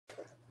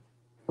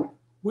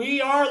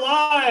We are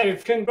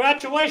live.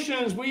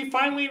 Congratulations. We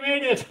finally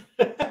made it.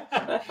 This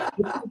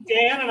is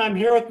Dan, and I'm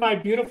here with my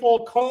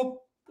beautiful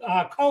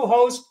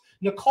co-host,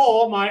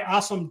 Nicole, my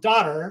awesome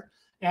daughter.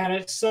 And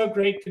it's so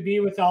great to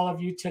be with all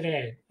of you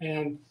today.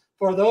 And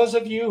for those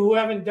of you who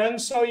haven't done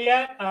so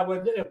yet, I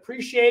would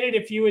appreciate it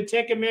if you would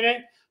take a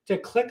minute to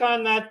click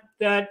on that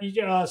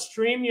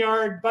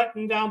StreamYard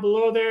button down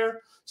below there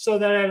so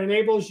that it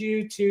enables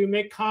you to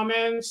make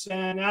comments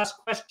and ask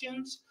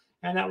questions.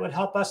 And that would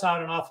help us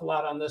out an awful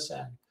lot on this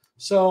end.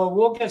 So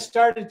we'll get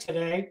started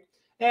today.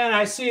 And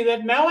I see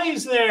that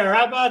Mellie's there.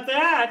 How about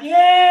that?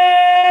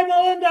 Yay,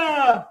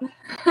 Melinda!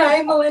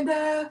 Hi,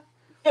 Melinda.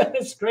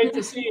 It's great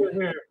to see you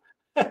here.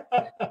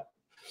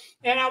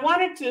 And I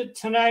wanted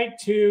tonight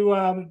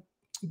to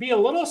be a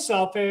little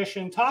selfish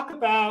and talk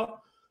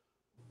about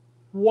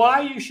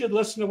why you should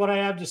listen to what I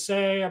have to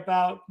say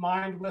about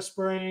mind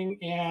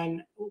whispering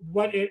and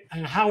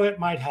how it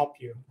might help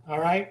you.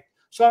 All right.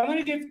 So I'm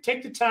going to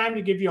take the time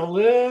to give you a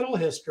little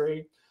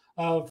history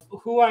of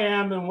who I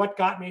am and what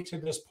got me to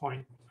this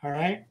point. All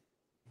right.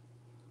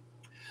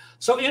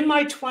 So in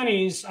my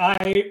 20s,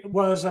 I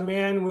was a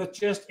man with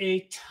just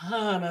a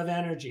ton of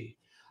energy,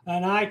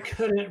 and I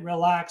couldn't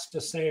relax to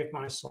save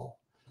my soul.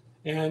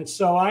 And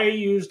so I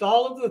used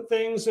all of the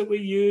things that we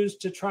use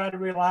to try to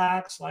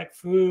relax, like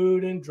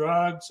food and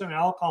drugs and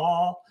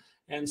alcohol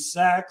and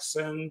sex.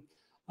 And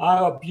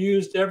I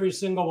abused every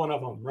single one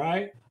of them,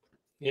 right?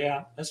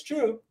 Yeah, that's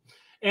true.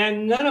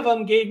 And none of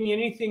them gave me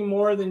anything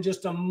more than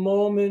just a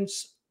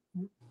moment's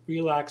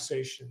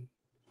relaxation.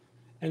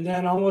 And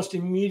then almost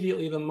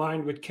immediately the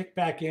mind would kick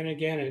back in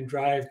again and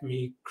drive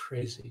me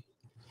crazy.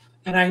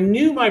 And I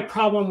knew my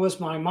problem was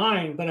my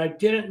mind, but I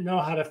didn't know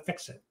how to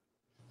fix it.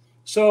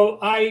 So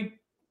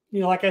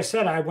like I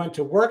said, I went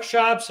to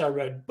workshops, I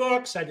read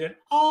books, I did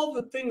all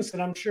the things that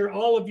I'm sure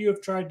all of you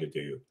have tried to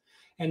do,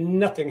 and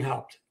nothing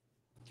helped,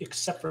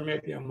 except for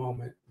maybe a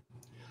moment.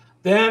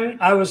 Then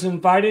I was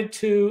asked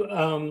to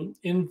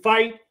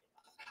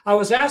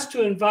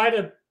invite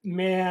a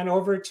man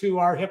over to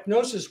our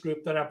hypnosis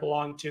group that I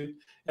belonged to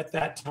at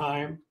that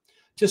time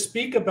to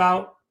speak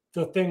about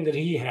the thing that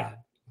he had.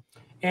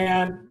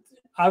 And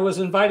I was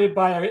invited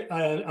by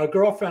a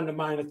girlfriend of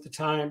mine at the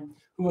time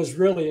who was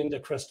really into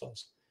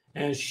crystals.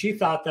 And she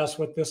thought that's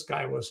what this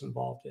guy was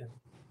involved in.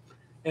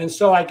 And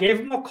so I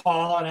gave him a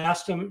call and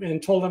asked him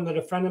and told him that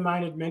a friend of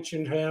mine had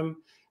mentioned him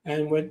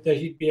and that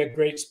he'd be a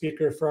great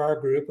speaker for our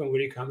group and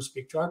would he come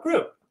speak to our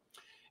group.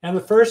 And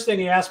the first thing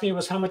he asked me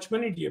was, how much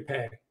money do you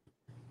pay?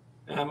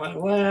 And I went,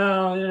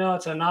 well,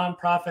 it's a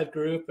nonprofit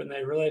group and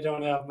they really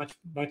don't have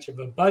much of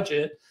a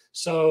budget.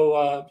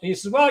 So he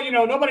says, well,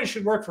 nobody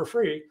should work for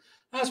free.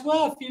 I said,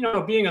 well,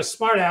 being a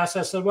smart ass,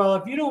 I said, well,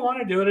 if you don't want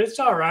to do it, it's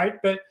all right.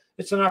 But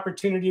it's an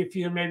opportunity for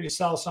you to maybe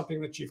sell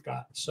something that you've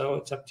got. So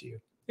it's up to you.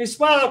 He said,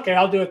 well, okay,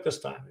 I'll do it this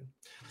time.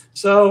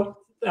 So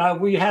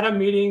we had a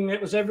meeting.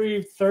 It was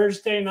every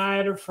Thursday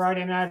night or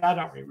Friday night. I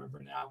don't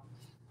remember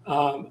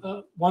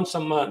now. Once a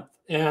month.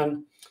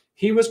 And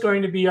he was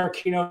going to be our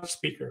keynote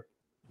speaker.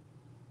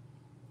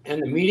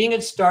 And the meeting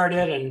had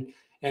started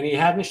and he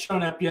hadn't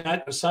shown up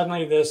yet. But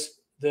suddenly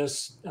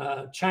this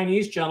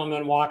Chinese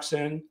gentleman walks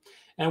in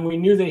and we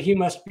knew that he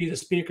must be the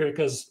speaker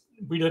because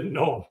we didn't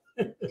know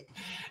him.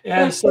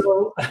 And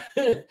so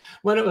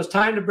when it was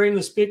time to bring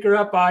the speaker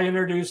up, I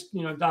introduced,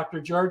 Dr.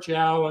 George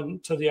Yao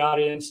to the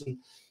audience, and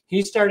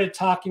he started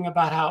talking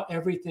about how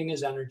everything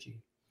is energy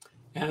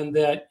and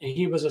that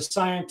he was a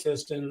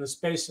scientist in the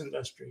space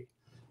industry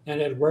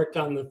and had worked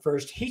on the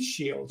first heat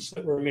shields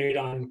that were made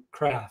on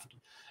craft.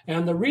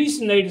 And the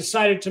reason they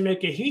decided to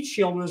make a heat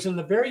shield was in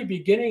the very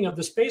beginning of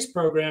the space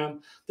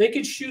program, they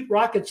could shoot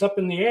rockets up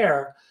in the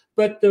air,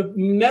 but the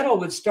metal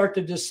would start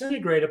to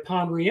disintegrate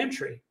upon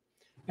reentry.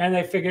 And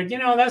they figured,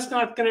 that's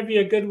not going to be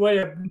a good way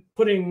of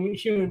putting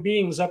human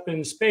beings up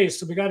in space.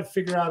 So we got to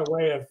figure out a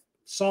way of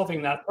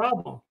solving that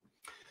problem.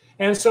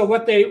 And so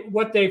what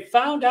they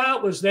found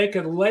out was they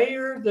could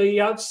layer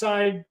the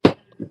outside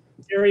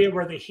area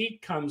where the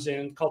heat comes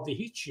in, called the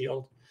heat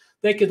shield.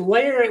 They could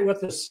layer it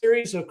with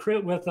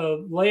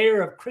a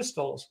layer of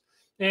crystals.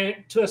 And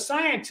to a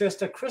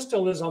scientist, a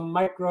crystal is a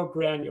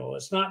microgranule.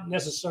 It's not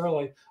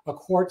necessarily a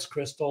quartz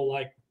crystal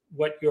like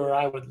what you or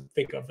I would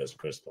think of as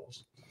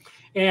crystals.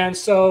 And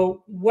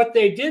so what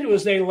they did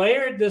was they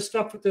layered this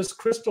stuff with this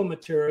crystal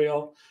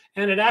material,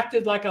 and it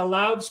acted like a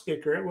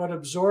loudspeaker. It would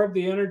absorb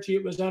the energy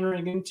it was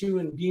entering into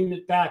and beam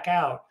it back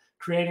out,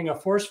 creating a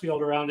force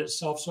field around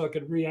itself so it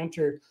could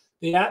re-enter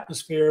the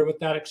atmosphere with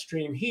that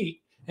extreme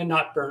heat and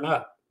not burn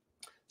up.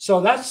 So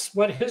that's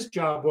what his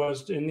job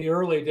was in the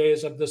early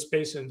days of the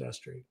space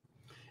industry.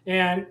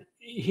 And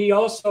he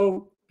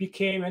also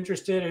became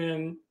interested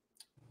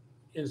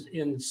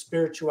in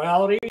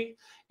spirituality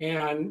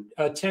and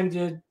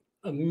attended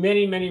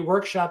many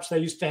workshops they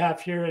used to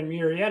have here in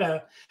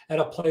Murrieta at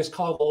a place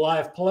called the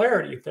Live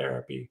Polarity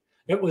Therapy.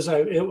 It was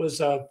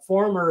a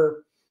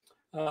former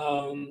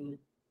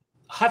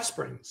hot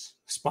springs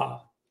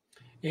spa.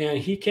 And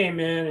he came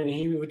in and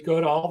he would go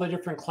to all the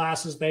different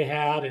classes they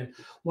had. And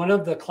one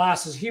of the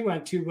classes he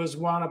went to was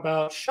one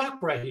about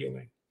chakra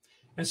healing.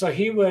 And so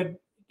he would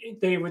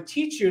they would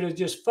teach you to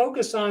just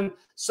focus on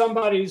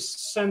somebody's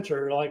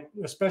center, like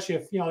especially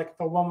if, like if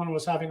a woman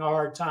was having a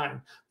hard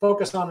time,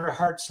 focus on her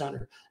heart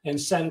center and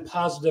send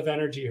positive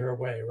energy her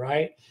way,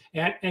 right?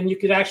 And you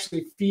could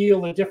actually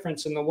feel the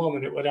difference in the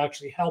woman. It would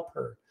actually help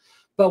her.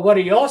 But what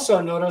he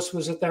also noticed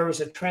was that there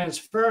was a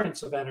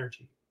transference of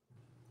energy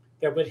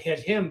that would hit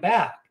him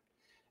back.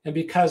 And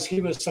because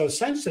he was so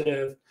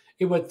sensitive,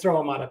 it would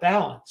throw him out of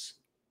balance.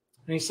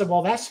 And he said,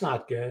 well, that's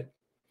not good.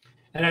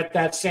 And at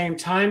that same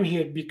time, he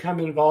had become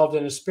involved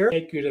in a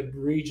spiritual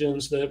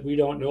regions that we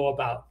don't know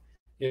about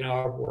in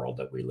our world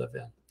that we live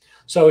in.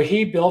 So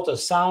he built a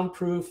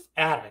soundproof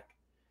attic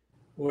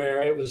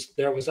where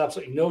there was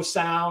absolutely no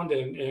sound,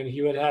 and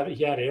he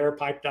had air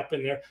piped up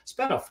in there.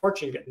 Spent a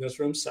fortune getting this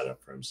room set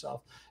up for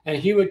himself. And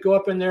he would go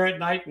up in there at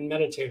night and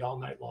meditate all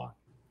night long,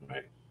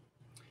 right?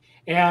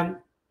 And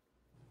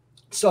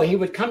so he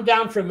would come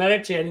down from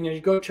meditating and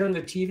he'd go turn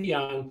the TV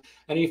on,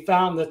 and he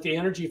found that the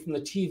energy from the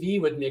TV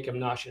would make him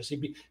nauseous.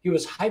 He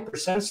was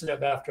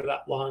hypersensitive after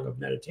that long of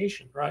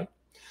meditation, right?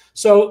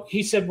 So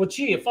he said, well,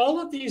 gee, if all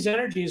of these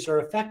energies are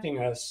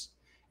affecting us,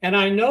 and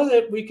I know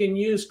that we can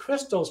use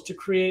crystals to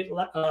create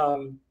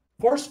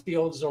force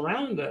fields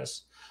around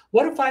us,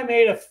 what if I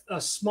made a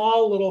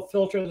small little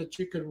filter that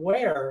you could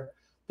wear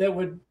that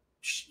would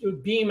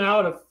beam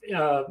out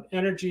of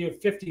energy of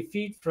 50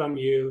 feet from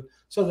you,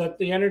 so that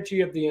the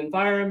energy of the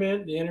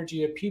environment, the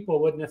energy of people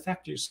wouldn't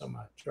affect you so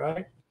much,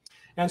 right?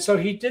 And so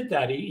he did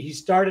that. He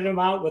started them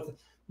out with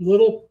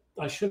little,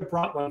 I should have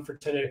brought one for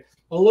today,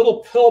 a little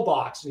pill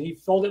box, and he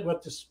filled it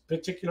with this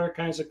particular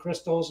kinds of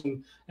crystals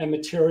and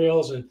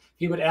materials, and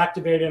he would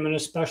activate them in a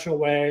special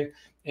way,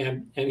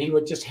 and he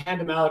would just hand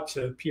them out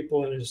to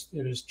people in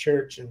his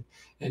church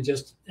and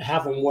just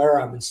have them wear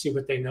them and see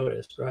what they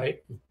noticed,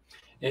 right?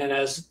 And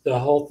as the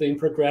whole thing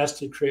progressed,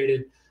 he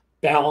created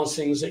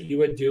balancings that you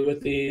would do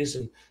with these,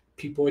 and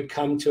people would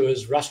come to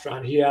his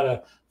restaurant. He had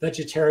a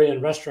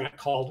vegetarian restaurant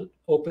called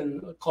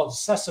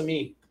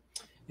Sesame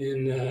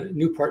in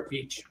Newport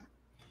Beach.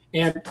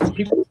 And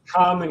people would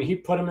come and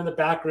he'd put them in the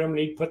back room and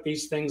he'd put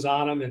these things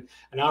on them. And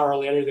an hour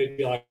later, they'd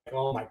be like,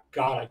 oh my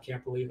God, I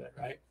can't believe it,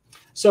 right?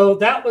 So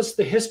that was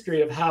the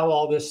history of how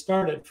all this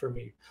started for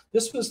me.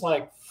 This was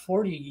like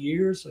 40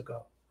 years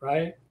ago,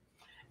 right?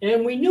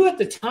 And we knew at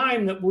the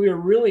time that we were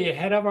really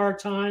ahead of our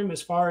time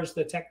as far as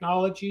the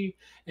technology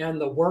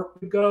and the work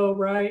would go,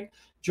 right?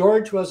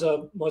 George was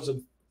a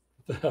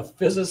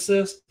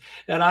physicist,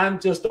 and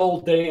I'm just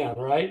old Dan,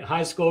 right?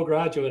 High school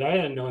graduate. I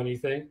didn't know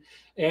anything.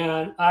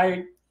 And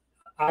I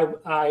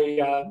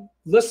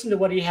listened to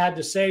what he had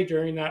to say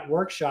during that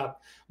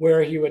workshop,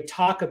 where he would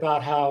talk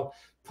about how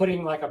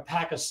putting like a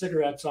pack of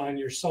cigarettes on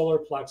your solar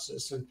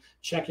plexus and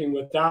checking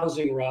with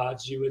dowsing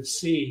rods, you would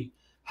see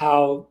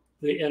how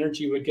the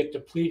energy would get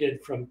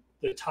depleted from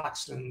the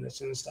toxin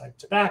that's inside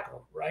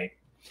tobacco, right?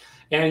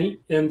 And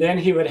then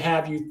he would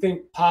have you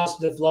think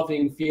positive,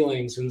 loving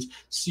feelings and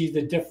see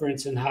the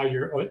difference in how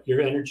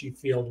your energy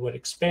field would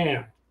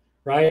expand,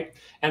 right?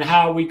 And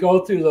how we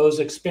go through those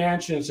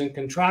expansions and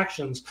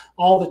contractions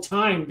all the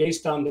time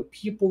based on the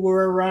people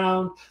we're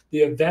around,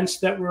 the events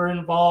that we're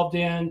involved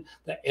in,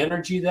 the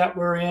energy that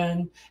we're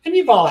in. And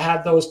you've all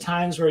had those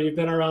times where you've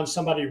been around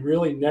somebody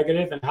really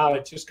negative and how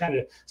it just kind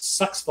of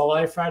sucks the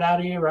life right out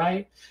of you,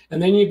 right?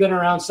 And then you've been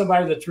around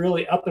somebody that's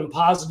really up and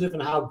positive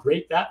and how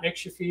great that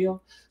makes you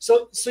feel.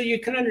 So you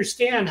can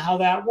understand how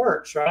that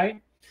works,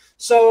 right?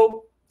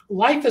 So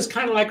life is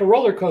kind of like a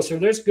roller coaster.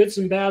 There's goods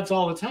and bads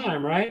all the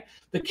time, right?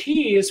 The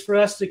key is for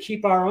us to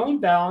keep our own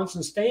balance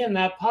and stay in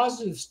that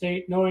positive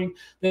state, knowing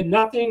that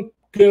nothing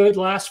good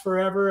lasts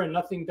forever and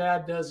nothing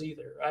bad does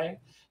either, right?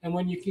 And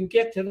when you can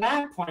get to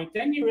that point,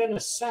 then you're in a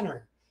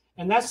center.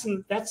 And that's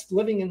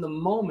living in the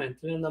moment,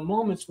 and in the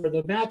moments where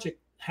the magic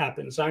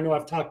happens. I know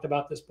I've talked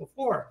about this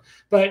before,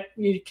 but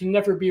you can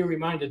never be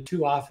reminded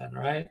too often,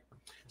 right?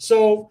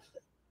 So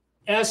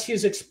as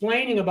he's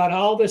explaining about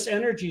all this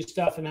energy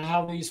stuff and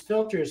how these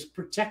filters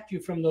protect you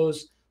from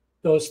those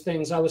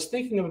things, I was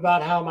thinking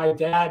about how my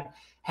dad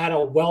had a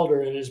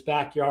welder in his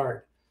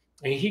backyard,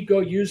 and he'd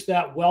go use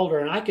that welder,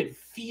 and I could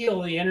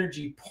feel the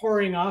energy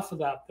pouring off of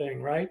that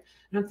thing, right?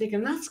 And I'm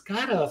thinking, that's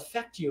got to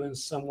affect you in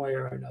some way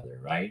or another,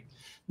 right?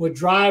 Would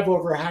drive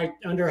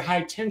under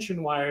high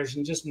tension wires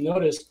and just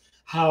notice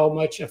how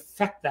much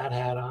effect that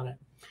had on it.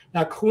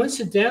 Now,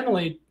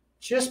 coincidentally,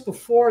 just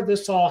before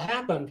this all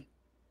happened,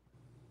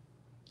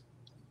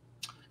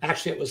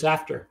 actually, it was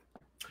after.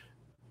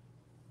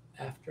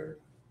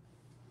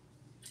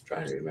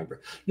 Trying to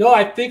remember. No,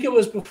 I think it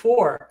was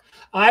before.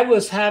 I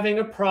was having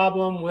a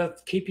problem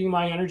with keeping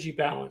my energy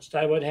balanced.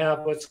 I would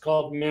have what's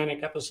called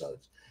manic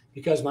episodes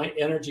because my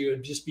energy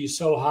would just be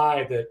so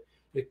high that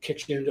it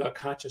kicks you into a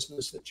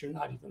consciousness that you're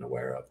not even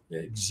aware of.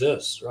 It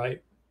exists,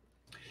 right?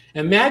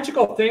 And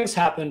magical things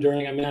happen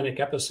during a manic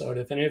episode.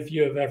 If any of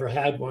you have ever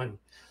had one,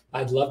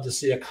 I'd love to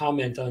see a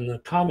comment on the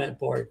comment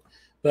board.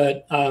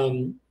 But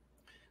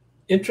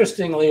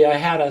interestingly, I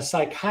had a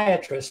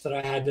psychiatrist that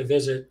I had to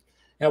visit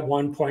at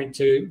one point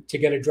to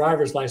get a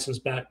driver's license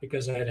back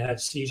because I had had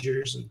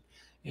seizures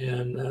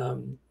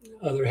and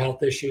other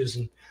health issues.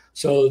 And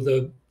so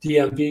the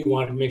DMV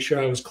wanted to make sure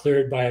I was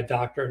cleared by a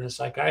doctor and a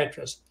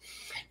psychiatrist.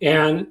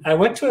 And I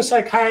went to a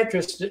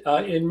psychiatrist in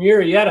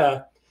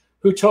Murrieta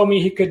who told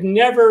me he could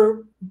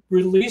never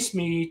release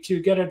me to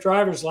get a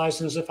driver's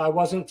license if I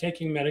wasn't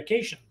taking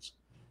medications.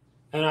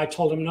 And I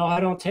told him, no, I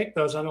don't take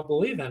those. I don't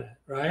believe in it,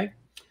 right?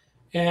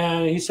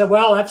 And he said,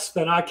 well,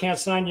 then I can't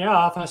sign you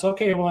off. And I said,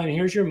 okay, well, and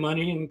here's your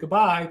money and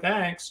goodbye,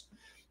 thanks.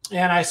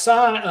 And I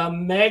saw a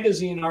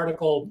magazine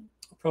article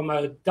from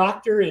a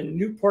doctor in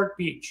Newport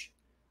Beach.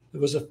 It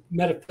was a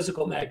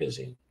metaphysical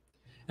magazine.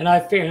 And I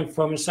figured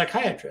from a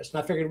psychiatrist.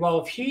 And I figured,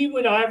 well, if he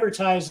would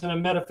advertise in a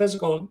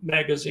metaphysical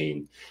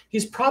magazine,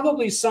 he's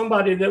probably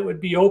somebody that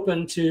would be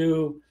open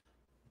to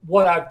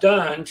what I've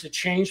done to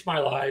change my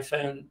life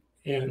and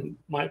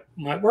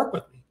might work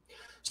with me.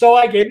 So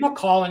I gave him a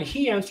call and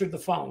he answered the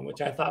phone,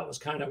 which I thought was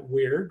kind of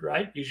weird,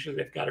 right? Usually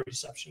they've got a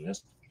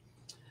receptionist.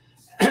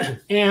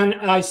 And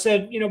I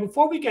said,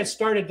 before we get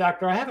started,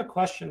 doctor, I have a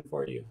question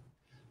for you.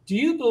 Do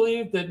you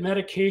believe that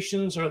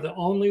medications are the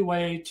only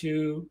way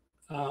to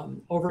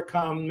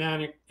overcome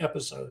manic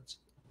episodes?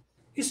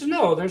 He said,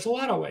 no, there's a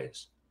lot of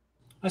ways.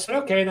 I said,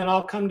 okay, then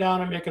I'll come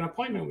down and make an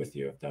appointment with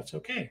you if that's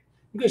okay.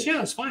 He goes,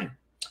 yeah, it's fine.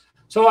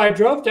 So I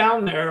drove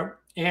down there,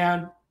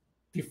 and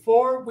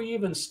before we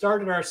even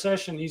started our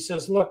session, he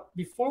says, look,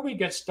 before we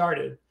get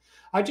started,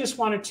 I just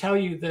want to tell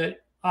you that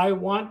I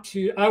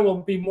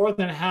will be more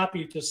than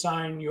happy to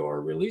sign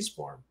your release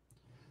form,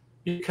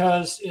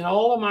 because in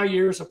all of my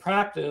years of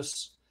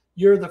practice,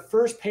 you're the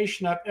first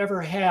patient I've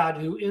ever had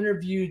who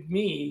interviewed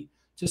me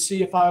to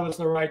see if I was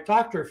the right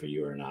doctor for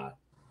you or not.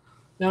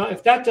 Now,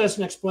 if that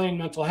doesn't explain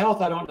mental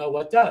health, I don't know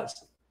what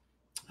does.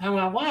 I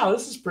went, wow,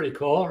 this is pretty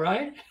cool,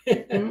 right?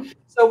 Mm-hmm.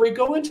 So we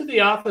go into the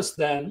office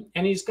then,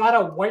 and he's got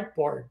a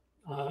whiteboard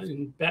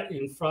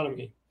in front of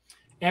me,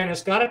 and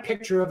it's got a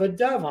picture of a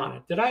dove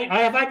on it.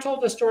 Have I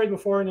told this story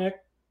before, Nick?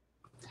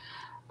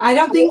 I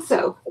don't think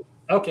so.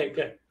 Okay,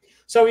 good.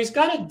 So he's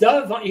got a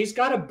dove. He's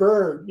got a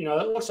bird,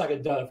 that looks like a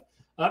dove,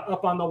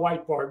 up on the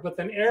whiteboard with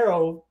an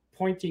arrow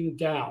pointing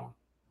down.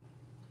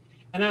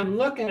 And I'm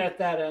looking at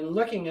that and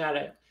looking at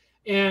it,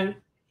 and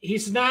he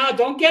said, "Nah,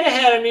 don't get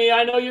ahead of me.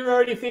 I know you're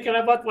already thinking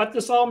about what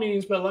this all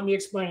means, but let me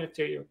explain it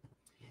to you."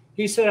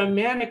 He said, a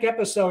manic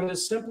episode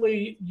is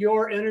simply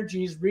your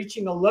energies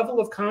reaching a level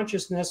of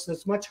consciousness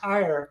that's much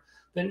higher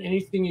than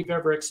anything you've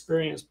ever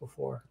experienced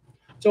before.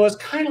 So it's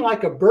kind of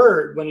like a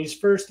bird when he's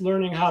first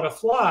learning how to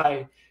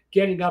fly,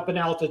 getting up in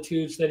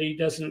altitudes that he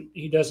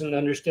doesn't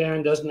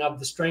understand, doesn't have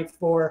the strength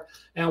for.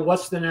 And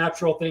what's the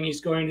natural thing he's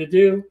going to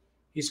do?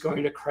 He's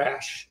going to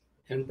crash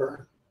and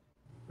burn,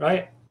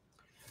 right?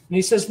 And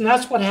he says, and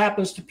that's what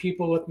happens to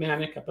people with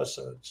manic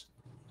episodes.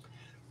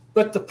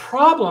 But the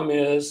problem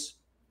is,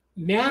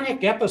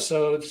 manic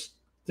episodes,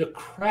 the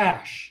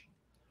crash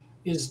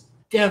is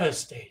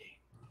devastating.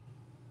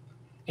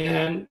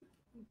 And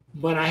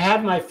when I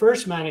had my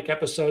first manic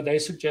episode, they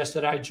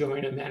suggested I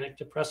join a manic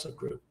depressive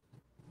group.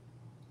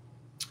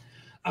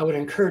 I would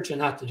encourage you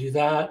not to do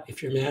that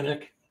if you're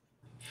manic,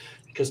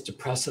 because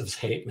depressives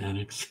hate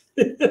manics.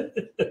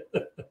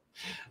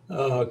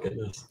 Oh,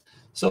 goodness.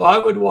 So I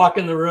would walk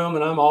in the room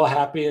and I'm all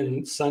happy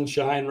and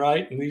sunshine,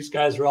 right? And these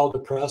guys are all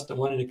depressed and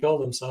wanting to kill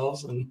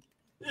themselves. And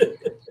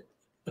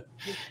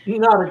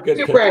not a good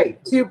Too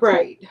bright, too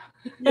bright.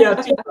 Yeah,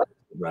 too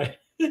bright.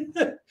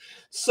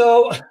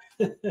 So,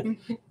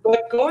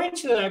 but going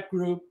to that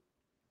group,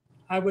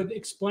 I would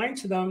explain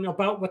to them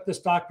about what this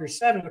doctor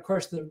said. And of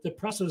course, the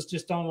depressives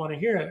just don't want to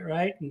hear it,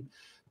 right?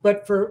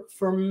 But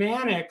for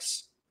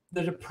manics,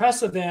 the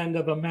depressive end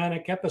of a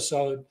manic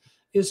episode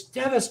is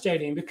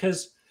devastating,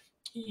 because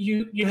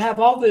you have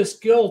all this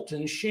guilt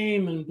and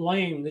shame and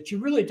blame that you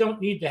really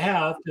don't need to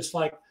have, just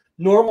like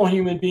normal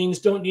human beings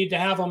don't need to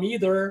have them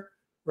either,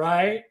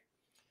 right?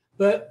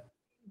 But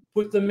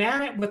with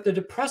the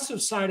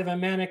depressive side of a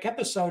manic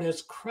episode,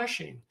 it's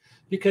crushing,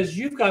 because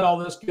you've got all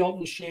this guilt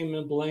and shame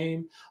and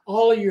blame.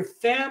 All of your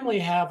family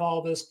have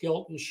all this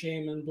guilt and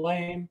shame and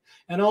blame,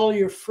 and all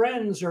your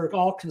friends are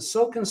all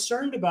so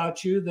concerned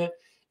about you that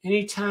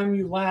anytime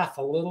you laugh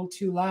a little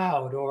too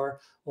loud or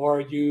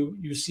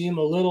you seem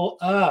a little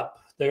up,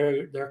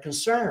 they're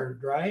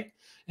concerned, right?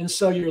 And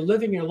so you're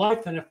living your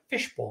life in a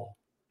fishbowl.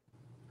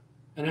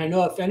 And I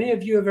know if any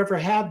of you have ever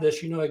had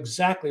this, you know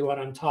exactly what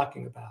I'm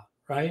talking about,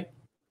 right?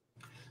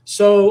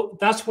 So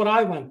that's what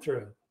I went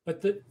through.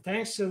 But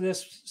thanks to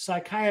this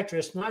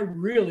psychiatrist, and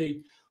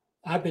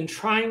I've been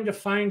trying to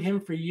find him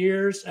for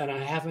years, and I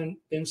haven't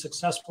been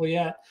successful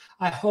yet.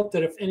 I hope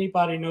that if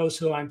anybody knows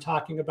who I'm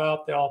talking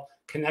about, they'll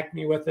connect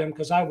me with him,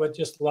 because I would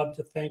just love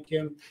to thank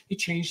him. He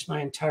changed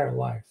my entire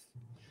life.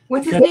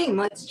 What's his name?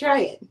 Let's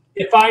try it.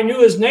 If I knew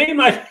his name,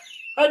 I'd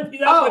be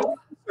that much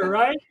better,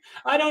 right?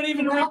 I don't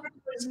even remember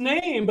his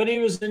name, but he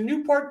was in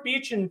Newport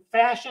Beach in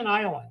Fashion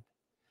Island.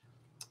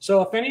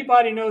 So if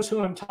anybody knows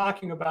who I'm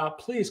talking about,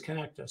 please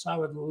connect us. I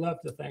would love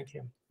to thank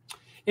him.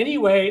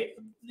 Anyway,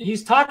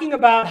 he's talking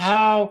about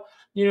how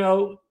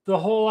the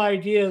whole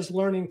idea is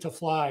learning to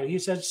fly. He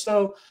said,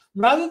 so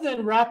rather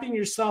than wrapping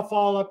yourself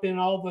all up in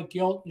all the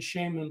guilt and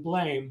shame and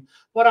blame,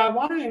 what I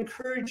want to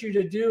encourage you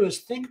to do is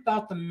think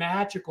about the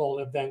magical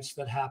events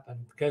that happen,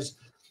 because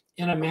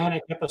in a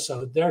manic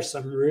episode, there's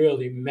some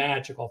really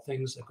magical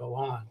things that go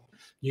on.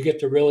 You get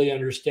to really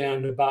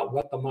understand about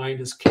what the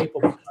mind is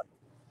capable of,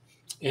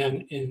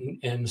 and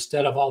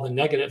instead of all the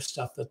negative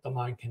stuff that the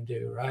mind can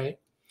do, right?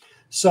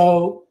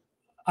 So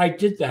I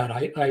did that.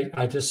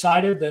 I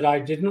decided that I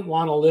didn't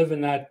want to live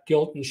in that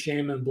guilt and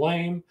shame and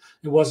blame.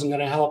 It wasn't going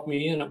to help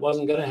me, and it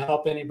wasn't going to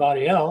help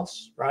anybody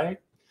else, right?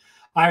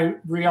 I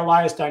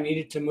realized I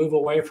needed to move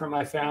away from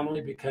my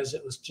family because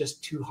it was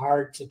just too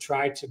hard to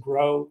try to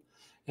grow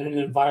in an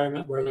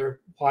environment where they're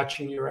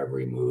watching your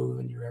every move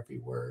and your every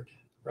word,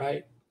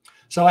 right?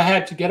 So I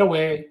had to get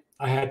away.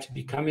 I had to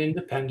become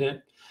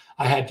independent.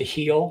 I had to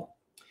heal,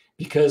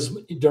 because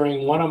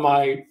during one of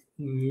my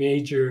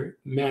major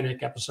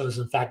manic episodes,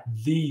 in fact,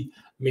 the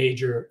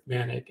major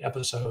manic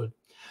episode,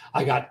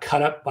 I got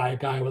cut up by a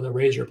guy with a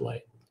razor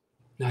blade.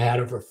 And I had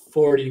over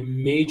 40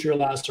 major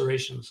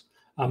lacerations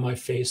on my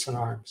face and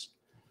arms.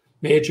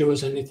 Major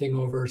was anything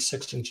over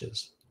 6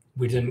 inches.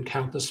 We didn't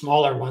count the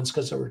smaller ones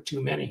because there were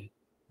too many,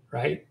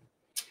 right?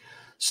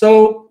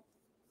 So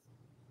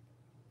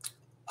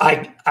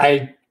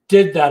I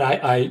did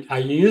that. I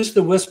used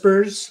the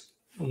whispers,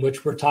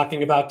 which we're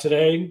talking about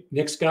today.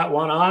 Nick's got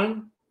one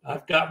on.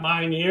 I've got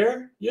mine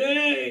here.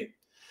 Yay!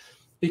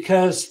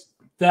 Because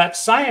that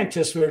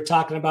scientist we were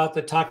talking about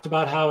that talked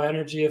about how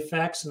energy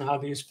affects and how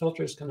these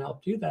filters can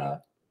help do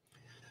that.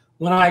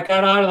 When I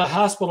got out of the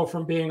hospital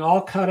from being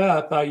all cut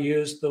up, I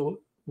used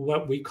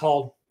what we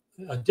called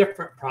a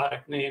different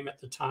product name at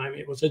the time.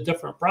 It was a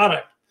different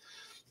product,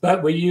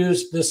 but we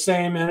used the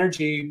same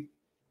energy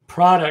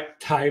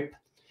product type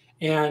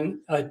and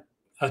a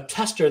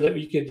tester that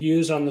we could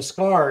use on the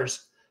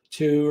scars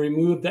to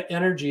remove the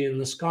energy in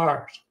the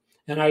scars.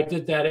 And I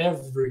did that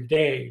every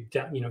day,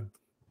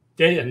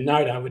 day and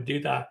night I would do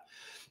that.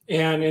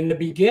 And in the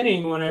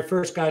beginning, when I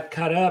first got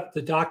cut up,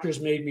 the doctors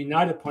made me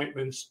night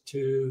appointments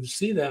to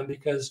see them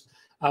because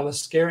I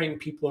was scaring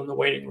people in the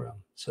waiting room.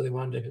 So they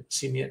wanted to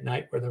see me at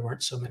night where there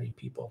weren't so many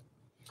people.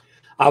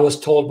 I was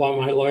told by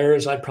my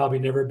lawyers I'd probably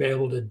never be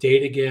able to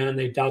date again.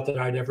 They doubt that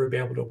I'd ever be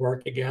able to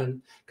work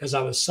again because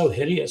I was so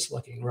hideous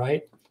looking,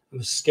 right? I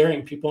was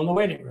scaring people in the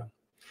waiting room.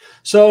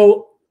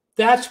 So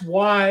that's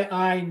why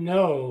I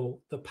know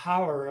the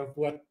power of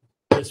what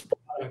this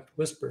product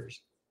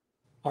Whispers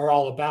are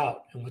all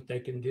about and what they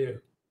can do.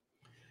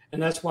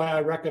 And that's why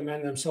I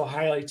recommend them so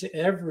highly to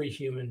every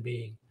human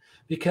being,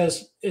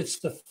 because it's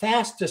the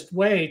fastest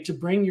way to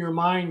bring your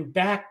mind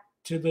back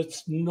to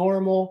its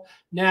normal,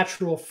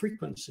 natural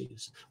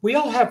frequencies. We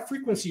all have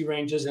frequency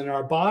ranges in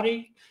our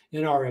body,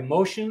 in our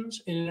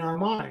emotions, and in our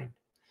mind.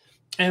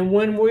 And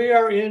when we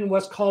are in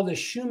what's called the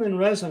Schumann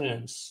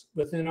resonance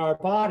within our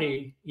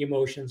body,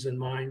 emotions, and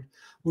mind,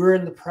 we're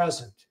in the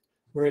present.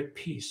 We're at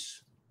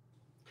peace.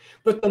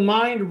 But the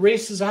mind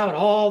races out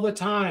all the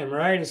time,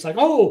 right? It's like,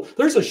 oh,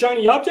 there's a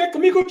shiny object.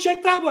 Let me go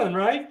check that one,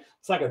 right?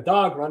 It's like a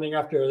dog running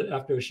after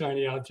a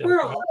shiny object,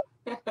 right?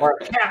 Or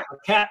a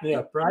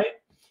catnip, right?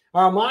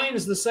 Our mind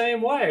is the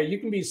same way. You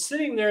can be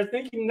sitting there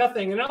thinking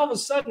nothing, and all of a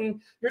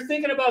sudden you're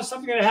thinking about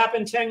something that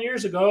happened 10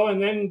 years ago,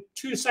 and then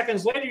 2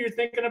 seconds later you're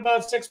thinking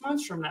about 6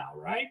 months from now,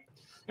 right?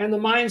 And the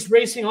mind's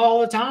racing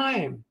all the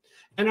time.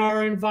 And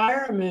our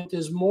environment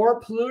is more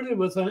polluted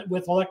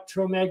with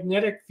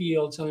electromagnetic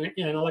fields and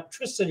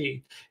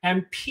electricity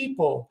and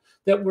people,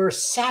 that we're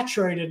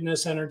saturated in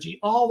this energy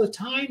all the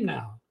time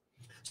now.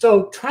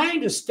 So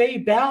trying to stay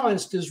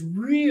balanced is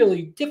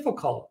really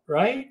difficult,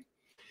 right?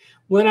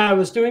 When I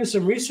was doing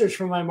some research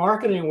for my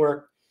marketing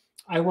work,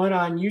 I went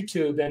on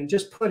YouTube and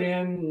just put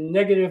in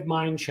negative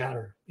mind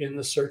chatter in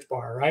the search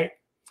bar, right?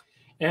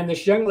 And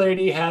this young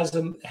lady has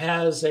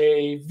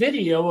a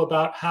video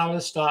about how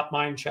to stop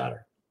mind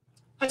chatter.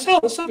 I said, oh,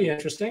 this will be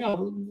interesting.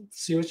 I'll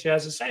see what she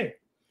has to say.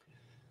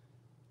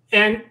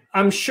 And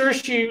I'm sure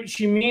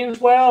she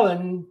means well,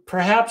 and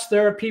perhaps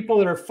there are people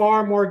that are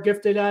far more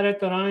gifted at it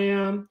than I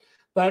am.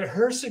 But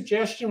her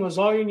suggestion was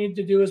all you need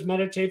to do is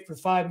meditate for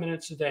 5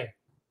 minutes a day.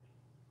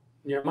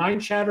 Your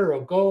mind chatter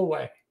will go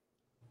away.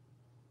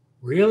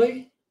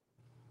 Really?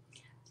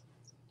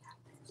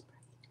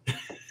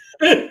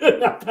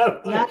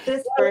 Not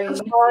this brain.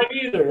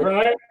 Either,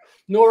 right?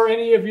 Nor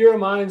any of your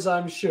minds,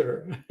 I'm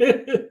sure.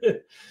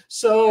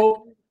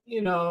 So,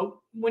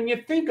 when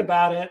you think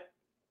about it,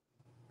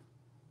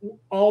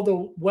 all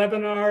the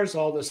webinars,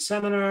 all the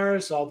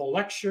seminars, all the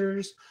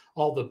lectures,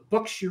 all the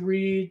books you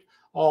read,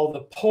 all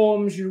the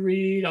poems you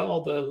read,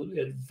 all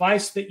the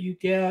advice that you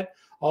get,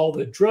 all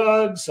the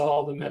drugs,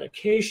 all the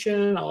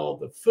medication, all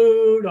the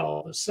food,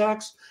 all the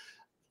sex,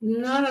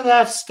 none of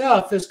that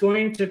stuff is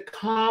going to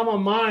calm a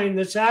mind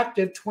that's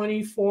active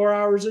 24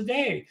 hours a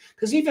day.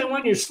 Because even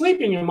when you're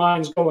sleeping, your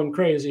mind's going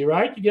crazy,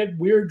 right? You get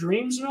weird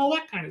dreams and all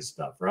that kind of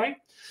stuff, right?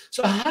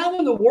 So how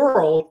in the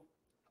world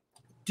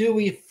do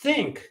we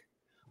think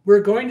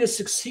we're going to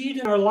succeed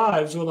in our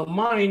lives with a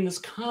mind that's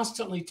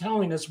constantly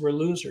telling us we're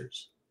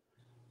losers,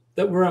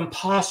 that we're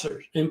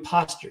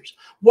imposters.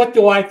 Why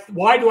do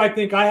I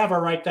think I have a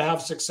right to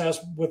have success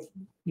with,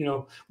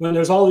 when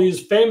there's all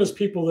these famous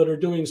people that are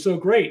doing so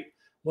great?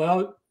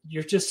 Well,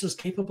 you're just as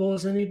capable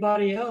as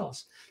anybody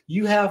else.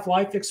 You have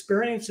life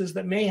experiences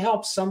that may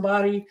help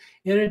somebody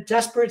in a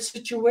desperate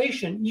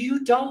situation.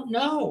 You don't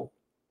know,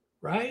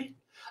 right?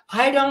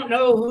 I don't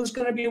know who's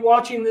going to be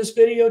watching this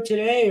video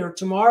today or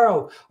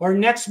tomorrow or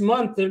next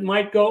month that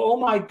might go, oh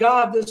my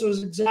God, this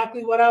was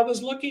exactly what I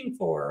was looking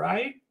for,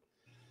 right?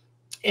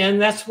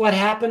 And that's what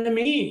happened to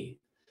me.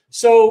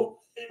 So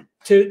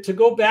to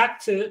go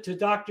back to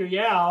Dr.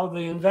 Yao, the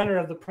inventor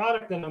of the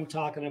product that I'm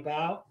talking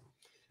about,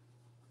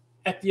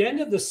 at the end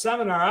of the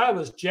seminar, I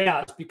was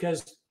jazzed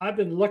because I've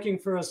been looking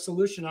for a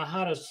solution on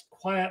how to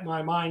quiet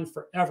my mind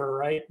forever,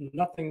 right? And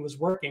nothing was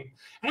working.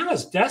 And I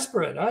was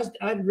desperate.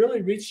 I'd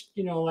really reached,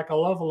 like a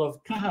level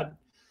of, God,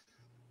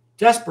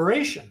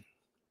 desperation.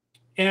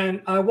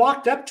 And I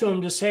walked up to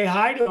him to say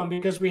hi to him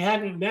because we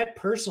hadn't met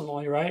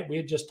personally, right? We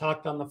had just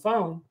talked on the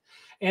phone.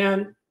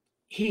 And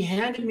he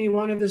handed me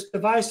one of his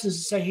devices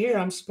and said, here,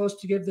 I'm supposed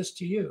to give this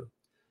to you.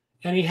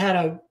 And he had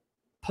a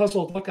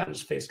puzzled look on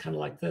his face, kind of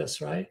like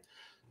this, right?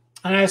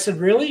 And I said,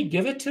 really?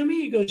 Give it to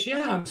me? He goes,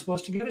 yeah, I'm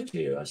supposed to give it to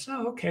you. I said,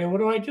 oh, okay, what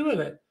do I do with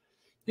it?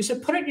 He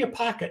said, put it in your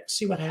pocket,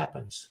 see what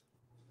happens.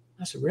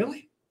 I said,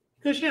 really?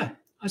 He goes, yeah.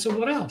 I said,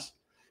 what else?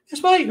 He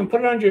said, well, you can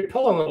put it under your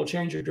pillow, it'll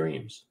change your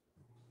dreams.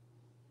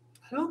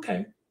 I said,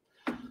 okay.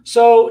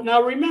 So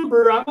now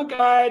remember, I'm a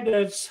guy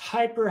that's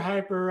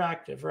hyper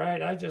active,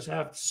 right? I just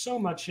have so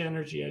much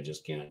energy, I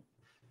just can't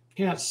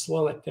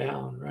slow it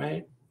down,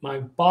 right? My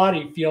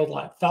body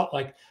felt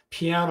like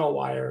piano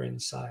wire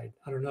inside.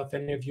 I don't know if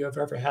any of you have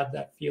ever had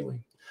that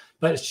feeling,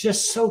 but it's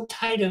just so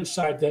tight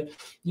inside that,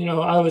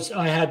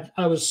 I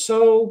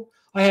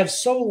had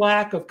so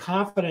lack of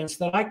confidence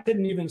that I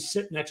couldn't even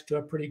sit next to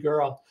a pretty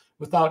girl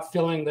without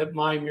feeling that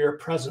my mere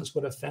presence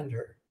would offend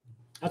her.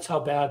 That's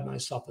how bad my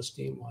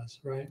self-esteem was,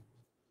 right?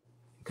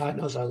 God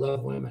knows I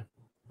love women,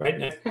 right,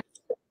 Nick?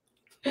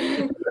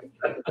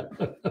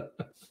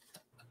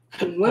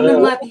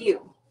 Women love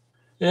you.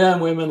 Yeah,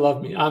 women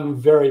love me. I'm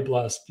very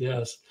blessed,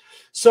 yes.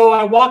 So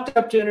I walked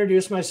up to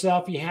introduce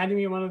myself. He handed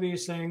me one of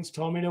these things,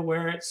 told me to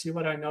wear it, see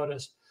what I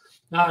noticed.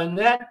 Now,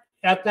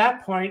 at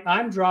that point,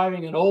 I'm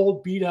driving an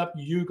old beat-up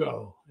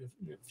Yugo.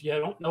 If you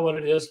don't know what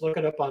it is, look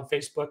it up on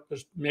Facebook.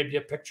 There's maybe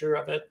a picture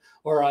of it,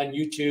 or on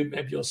YouTube,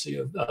 maybe you'll see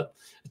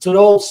it's an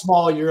old,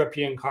 small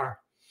European car.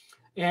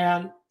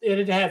 And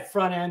it had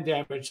front end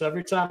damage. So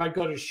every time I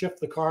go to shift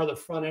the car, the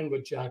front end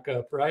would jack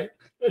up, right?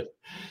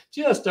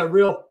 Just a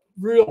real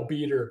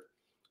beater.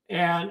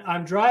 And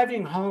I'm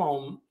driving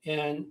home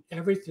and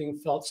everything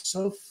felt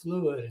so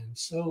fluid and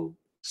so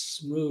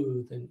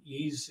smooth and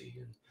easy.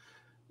 And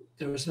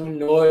there was no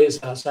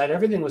noise outside.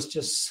 Everything was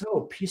just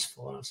so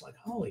peaceful. And I was like,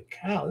 holy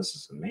cow, this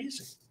is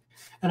amazing.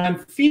 And I'm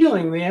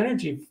feeling the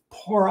energy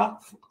pour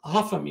off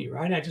of me,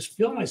 right? I just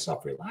feel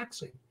myself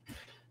relaxing.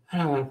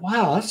 And I went,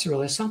 wow, that's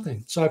really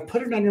something. So I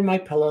put it under my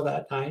pillow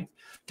that night.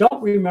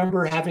 Don't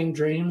remember having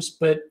dreams,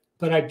 but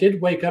I did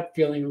wake up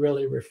feeling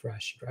really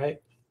refreshed, right?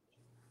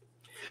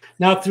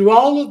 Now, through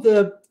all of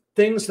the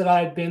things that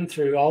I had been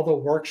through, all the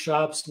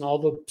workshops and all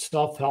the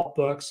self-help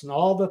books and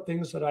all the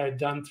things that I had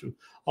done through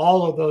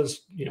all of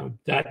those,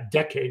 that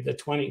decade, the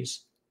 20s,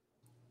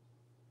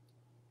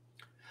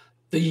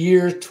 the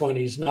year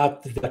 20s,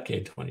 not the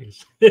decade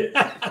 20s.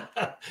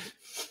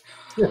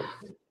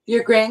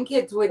 Your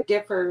grandkids would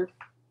differ.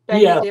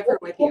 Yeah, differ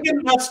with you. We'll get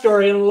that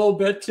story in a little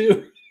bit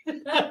too.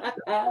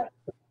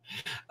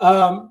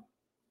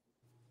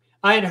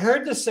 I had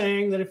heard the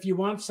saying that if you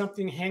want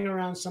something, hang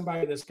around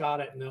somebody that's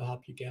got it and they'll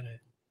help you get it.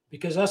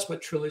 Because that's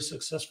what truly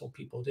successful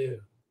people do.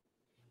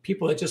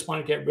 People that just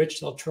want to get rich,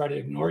 they'll try to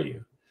ignore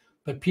you.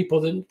 But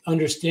people that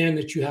understand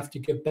that you have to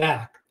give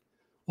back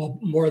will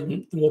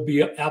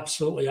be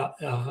absolutely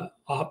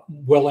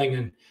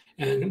willing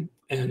and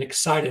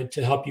excited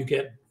to help you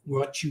get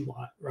what you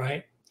want,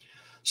 right?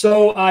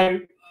 So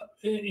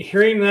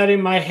hearing that in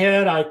my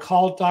head, I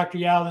called Dr.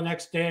 Yao the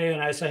next day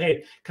and I said,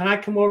 hey, can I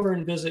come over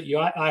and visit you?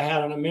 I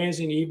had an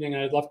amazing evening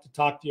and I'd love to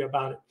talk to you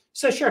about it. He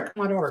said, sure,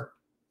 come on over.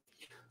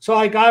 So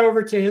I got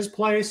over to his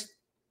place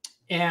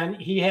and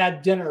he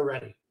had dinner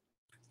ready.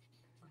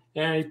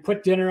 And he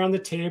put dinner on the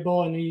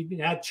table and he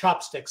had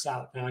chopsticks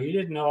out. Now, he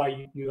didn't know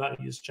I knew how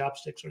to use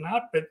chopsticks or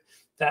not, but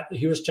that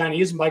he was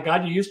Chinese and by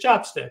God, you use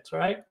chopsticks,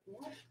 right?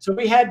 So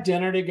we had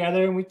dinner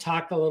together and we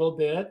talked a little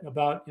bit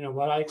about,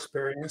 what I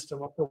experienced and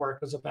what the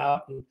work was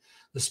about and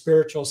the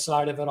spiritual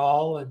side of it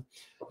all. And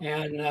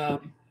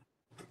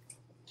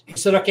he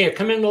said, okay,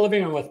 come in the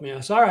living room with me. I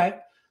said, all right.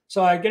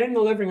 So I get in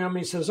the living room and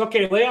he says,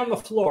 okay, lay on the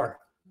floor.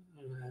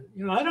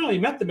 I'd only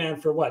met the man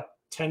for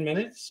 10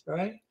 minutes,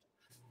 right?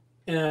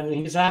 And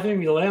he's having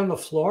me lay on the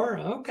floor.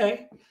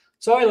 Okay.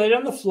 So I laid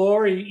on the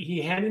floor.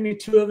 He handed me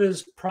 2 of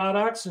his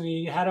products and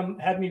he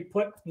had me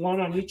put one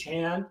on each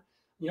hand,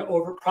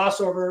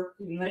 cross over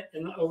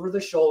over the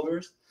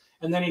shoulders.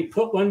 And then he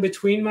put one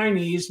between my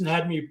knees and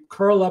had me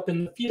curl up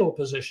in the fetal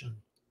position.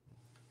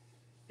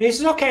 And he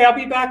said, okay, I'll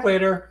be back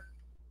later.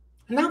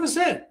 And that was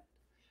it.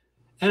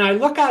 And I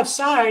look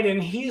outside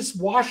and he's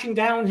washing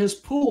down his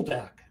pool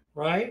deck,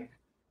 right?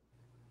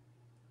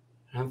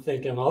 And I'm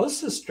thinking, well,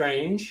 this is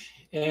strange.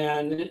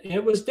 And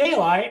it was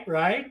daylight,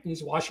 right?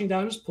 He's washing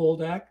down his pool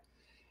deck.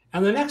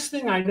 And the next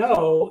thing I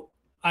know,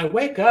 I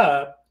wake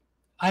up.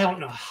 I don't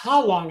know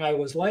how long I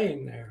was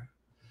laying there.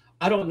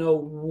 I don't know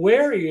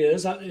where he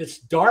is. It's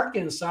dark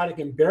inside. I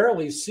can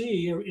barely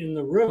see in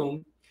the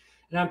room.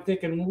 And I'm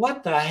thinking,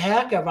 what the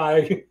heck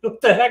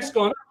what the heck's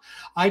going on?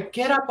 I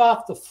get up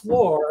off the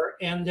floor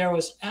and there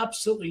was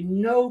absolutely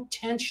no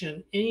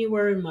tension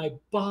anywhere in my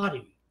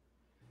body,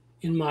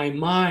 in my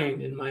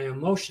mind, in my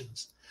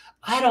emotions.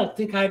 I don't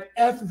think I've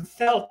ever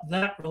felt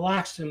that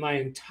relaxed in my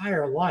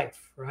entire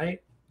life, right?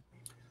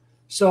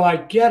 So I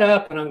get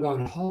up and I'm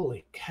going,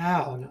 holy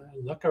cow. And I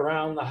look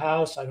around the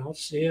house. I don't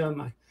see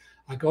him.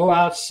 I go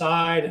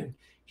outside and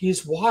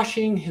he's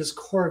washing his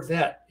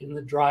Corvette in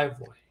the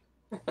driveway.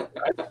 Right?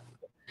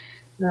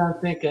 And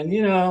I'm thinking,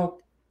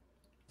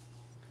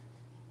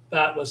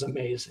 that was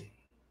amazing.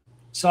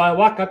 So I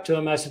walk up to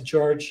him. I said,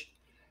 George,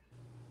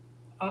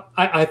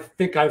 I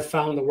think I've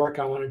found the work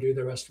I want to do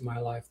the rest of my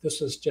life.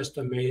 This is just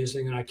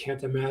amazing. And I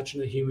can't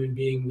imagine a human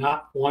being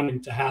not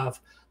wanting to have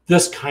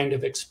this kind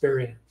of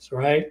experience,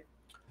 right?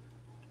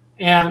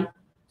 And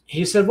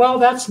he said, well,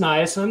 that's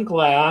nice. I'm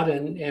glad.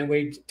 And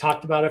we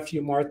talked about a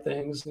few more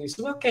things. And he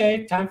said,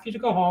 okay, time for you to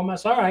go home. I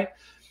said, all right.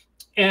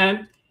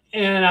 And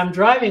I'm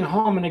driving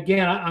home. And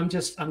again, I'm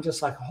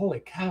just like,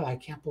 holy cow, I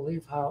can't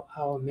believe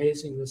how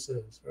amazing this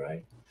is,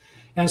 right?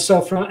 And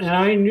so and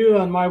I knew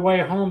on my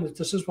way home that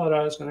this is what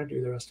I was going to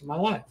do the rest of my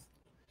life.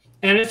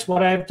 And it's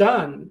what I've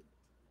done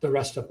the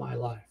rest of my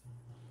life.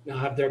 Now,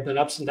 have there been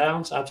ups and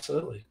downs?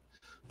 Absolutely.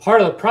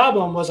 Part of the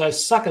problem was I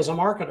suck as a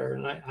marketer.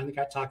 And I think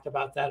I talked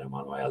about that in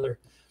one of my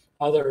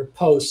other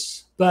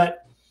posts.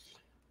 But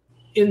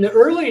in the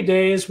early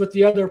days with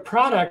the other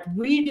product,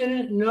 we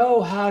didn't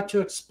know how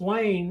to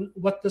explain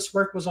what this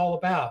work was all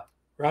about,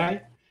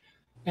 right?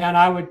 And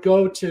I would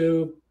go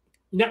to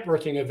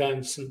networking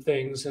events and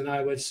things, and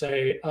I would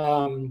say,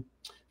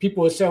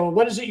 people would say, well,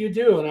 what is it you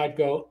do? And I'd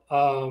go,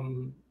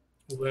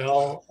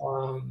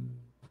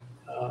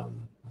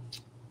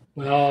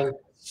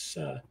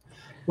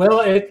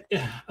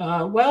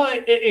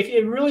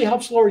 it really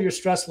helps lower your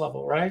stress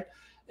level, right?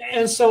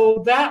 And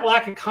so that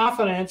lack of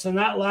confidence and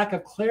that lack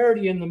of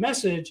clarity in the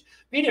message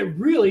made it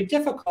really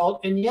difficult.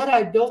 And yet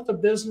I built a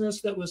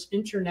business that was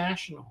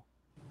international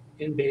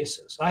in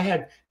basis. I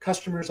had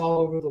customers all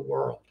over the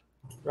world,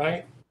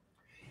 right?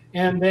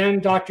 And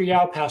then Dr.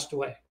 Yao passed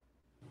away.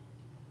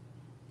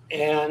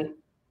 And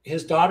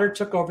his daughter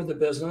took over the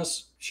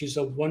business. She's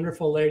a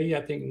wonderful lady.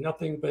 I think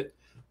nothing but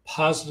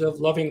positive,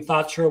 loving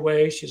thoughts her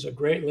way. She's a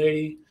great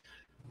lady.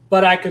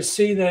 But I could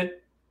see that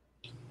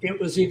it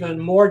was even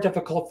more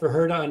difficult for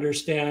her to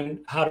understand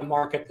how to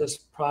market this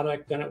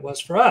product than it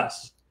was for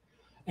us.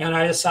 And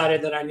I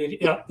decided that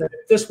that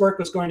if this work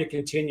was going to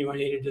continue, I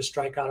needed to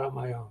strike out on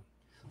my own.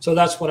 So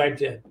that's what I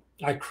did.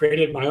 I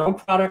created my own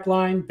product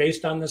line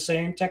based on the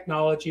same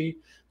technology.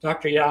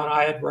 Dr. Yao and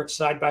I had worked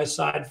side by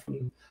side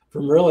from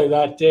really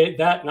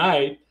that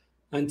night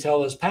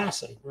until his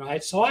passing,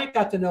 right? So I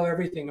got to know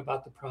everything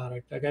about the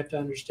product. I got to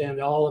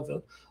understand all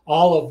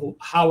of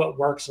how it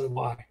works and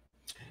why.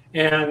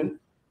 And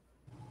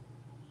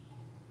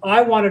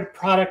I wanted a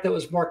product that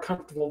was more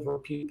comfortable for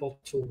people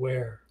to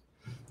wear,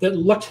 that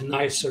looked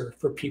nicer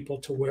for people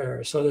to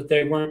wear, so that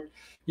they weren't,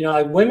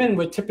 like women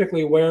would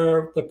typically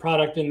wear the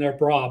product in their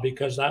bra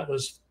because that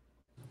was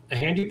a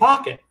handy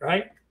pocket,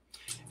 right?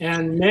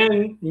 And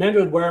men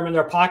would wear them in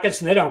their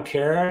pockets and they don't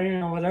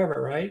care,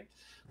 whatever, right?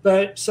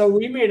 But so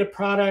we made a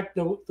product,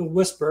 the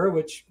Whisper,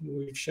 which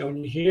we've shown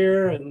you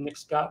here, and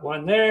Nick's got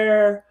one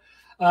there,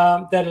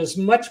 that is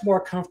much more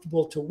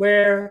comfortable to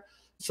wear.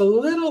 It's a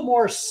little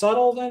more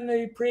subtle than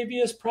the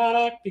previous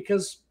product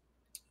because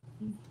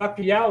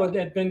Dr. Yao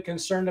had been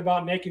concerned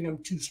about making them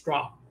too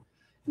strong.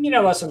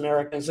 Us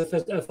Americans, if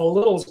a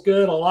little's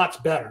good, a lot's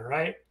better,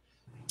 right?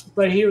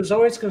 But he was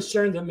always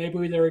concerned that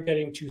maybe they were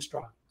getting too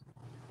strong.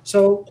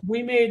 So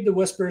we made the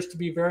Whispers to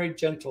be very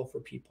gentle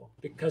for people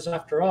because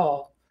after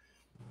all,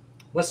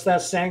 what's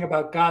that saying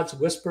about God's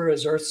whisper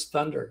is Earth's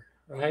thunder,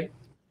 right?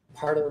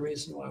 Part of the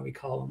reason why we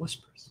call them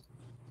whispers.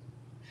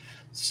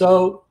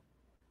 So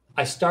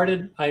I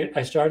started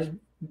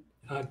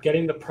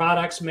getting the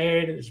products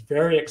made. It was a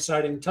very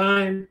exciting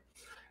time.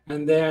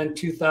 And then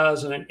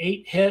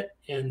 2008 hit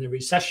and the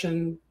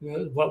recession,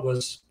 what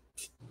was,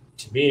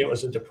 to me, it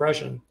was a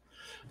depression.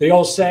 The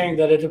old saying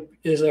that it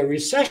is a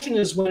recession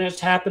is when it's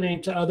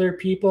happening to other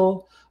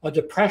people. A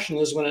depression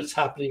is when it's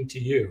happening to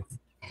you.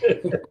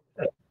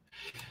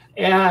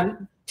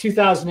 And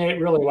 2008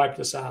 really wiped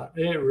us out.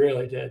 It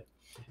really did.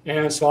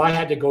 And so I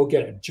had to go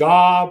get a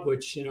job,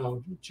 which,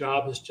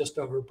 job is just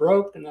over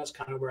broke, and that's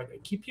kind of where they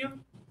keep you.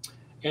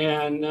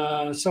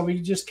 And so we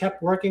just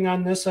kept working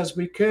on this as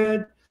we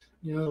could,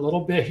 a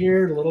little bit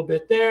here, a little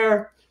bit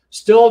there.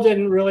 Still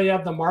didn't really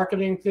have the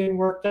marketing thing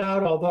worked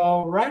out,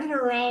 although right at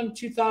around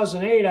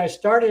 2008, I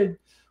started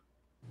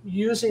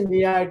using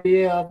the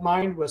idea of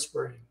mind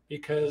whispering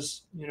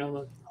because, you know,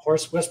 the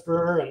horse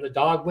whisperer and the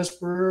dog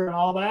whisperer and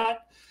all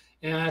that.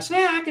 And I said,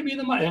 yeah, I could be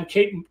the mind. And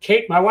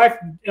Kate, my wife,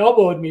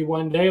 elbowed me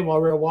one day while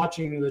we were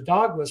watching the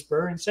dog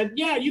whisperer and said,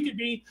 yeah, you could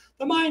be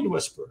the mind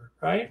whisperer,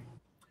 right?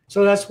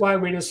 So that's why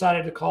we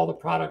decided to call the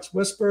products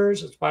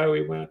whispers. That's why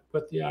we went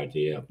with the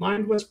idea of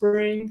mind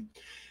whispering.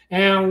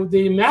 And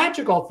the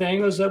magical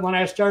thing was that when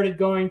I started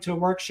going to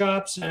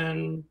workshops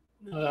and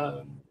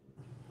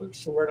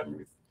what's the word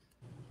I'm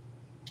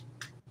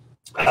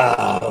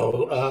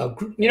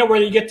you know,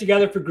 where you get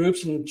together for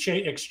groups and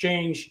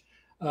exchange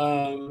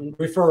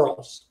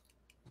referrals.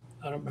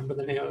 I don't remember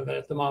the name of it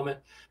at the moment.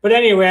 But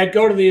anyway, I'd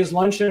go to these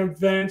luncheon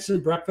events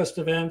and breakfast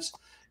events,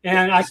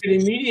 and I could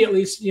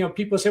immediately, you know,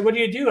 people say, what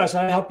do you do? I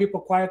said, I help people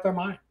quiet their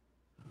mind.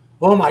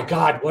 Oh my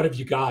God, what have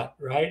you got,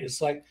 right?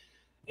 It's like,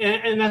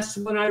 and that's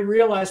when I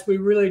realized we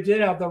really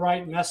did have the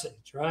right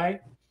message, right?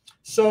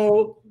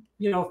 So,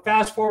 you know,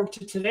 fast forward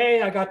to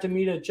today, I got to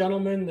meet a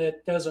gentleman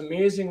that does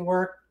amazing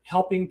work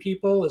helping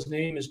people. His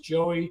name is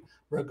Joey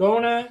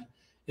Ragona.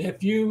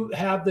 If you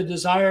have the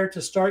desire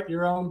to start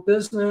your own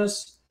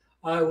business,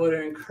 I would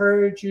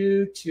encourage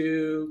you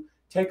to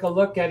take a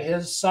look at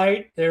his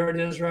site. There it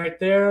is right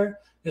there.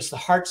 It's the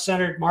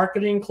Heart-Centered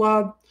Marketing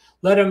Club.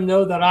 Let him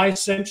know that I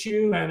sent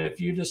you. And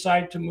if you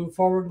decide to move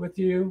forward with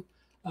you,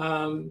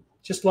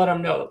 just let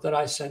him know that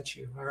I sent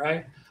you. All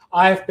right.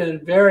 I've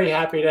been very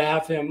happy to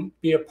have him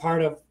be a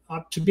part of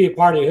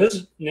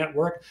his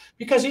network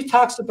because he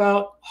talks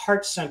about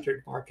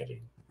heart-centered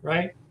marketing,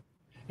 right?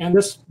 And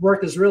this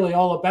work is really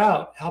all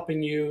about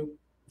helping you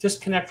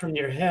disconnect from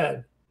your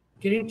head,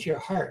 get into your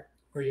heart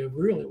where you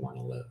really want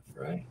to live,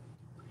 right?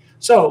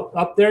 So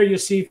up there you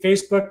see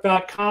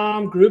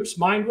facebook.com groups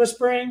Mind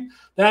Whispering.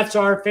 That's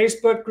our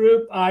Facebook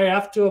group. I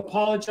have to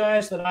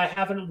apologize that I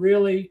haven't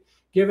really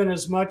given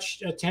as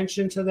much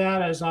attention to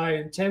that as I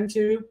intend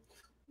to.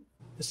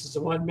 This is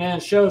a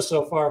one-man show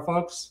so far,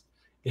 folks.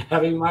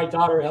 Having my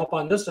daughter help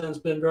on this end has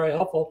been very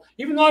helpful.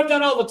 Even though I've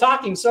done all the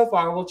talking so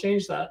far, we'll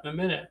change that in a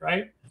minute,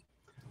 right?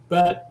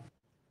 But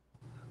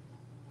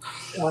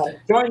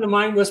join the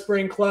Mind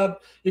Whispering Club.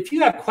 If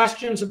you have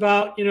questions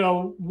about, you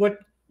know, what,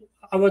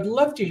 I would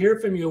love to hear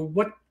from you.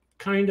 What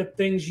kind of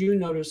things you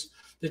notice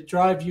that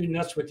drive you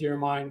nuts with your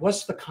mind?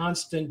 What's the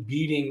constant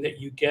beating that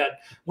you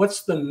get?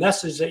 What's the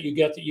message that you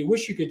get that you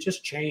wish you could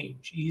just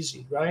change?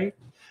 Easy, right?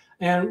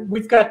 And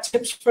we've got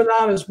tips for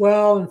that as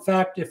well. In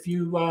fact, if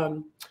you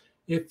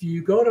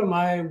go to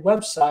my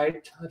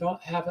website, I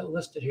don't have it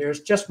listed here.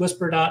 It's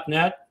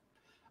justwhisper.net.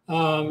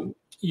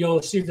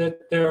 You'll see that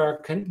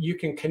you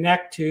can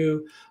connect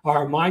to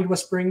our mind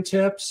whispering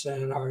tips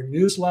and our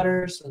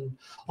newsletters, and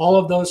all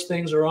of those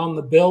things are on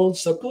the build.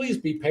 So please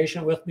be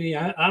patient with me.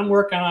 I'm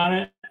working on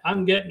it.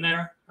 I'm getting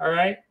there. All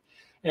right.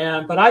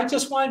 But I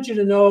just wanted you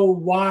to know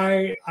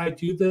why I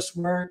do this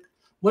work,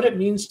 what it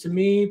means to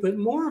me, but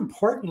more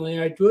importantly,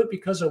 I do it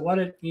because of what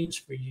it means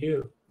for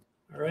you.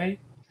 All right.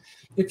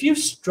 If you've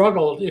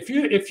struggled, if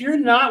you're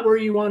not where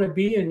you want to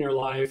be in your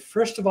life,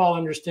 first of all,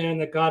 understand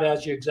that God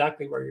has you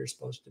exactly where you're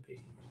supposed to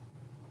be.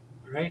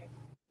 All right?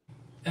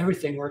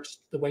 Everything works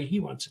the way He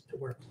wants it to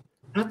work,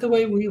 not the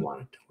way we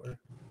want it to work.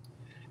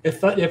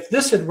 If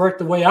this had worked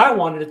the way I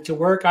wanted it to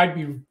work, I'd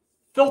be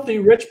filthy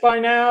rich by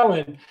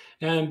now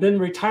and been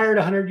retired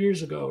 100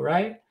 years ago,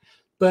 right?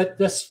 But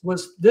this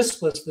was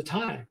the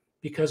time,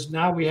 because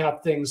now we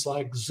have things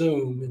like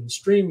Zoom and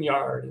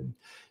StreamYard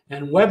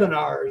and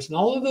webinars and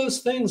all of those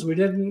things we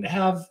didn't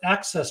have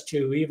access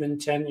to even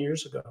 10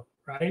 years ago,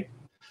 right?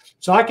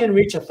 So I can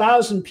reach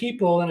 1,000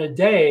 people in a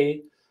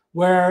day,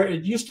 where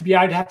it used to be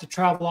I'd have to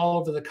travel all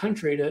over the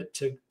country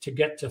to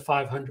get to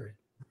 500,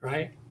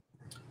 right?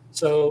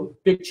 So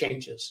big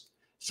changes.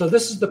 So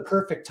this is the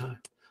perfect time.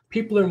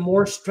 People are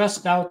more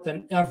stressed out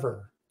than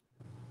ever,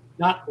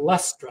 not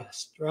less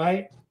stressed,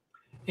 right?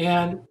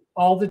 And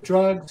all the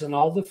drugs and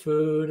all the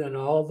food and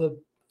all the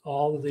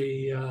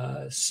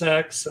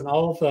sex and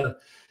all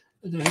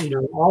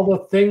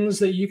the things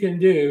that you can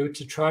do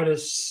to try to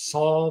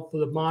solve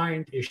the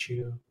mind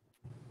issue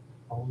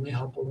only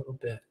help a little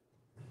bit.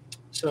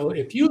 So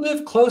if you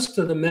live close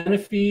to the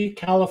Menifee,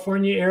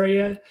 California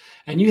area,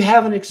 and you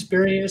haven't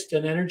experienced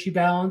an energy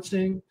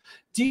balancing,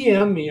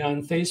 DM me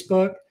on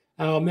Facebook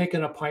and I'll make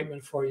an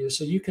appointment for you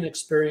so you can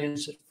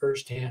experience it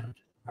firsthand.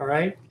 All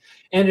right.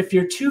 And if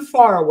you're too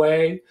far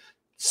away,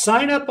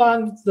 sign up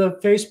on the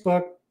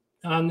Facebook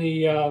on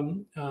the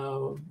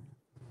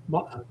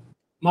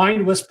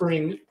Mind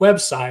Whispering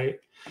website,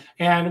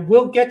 and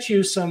we'll get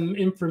you some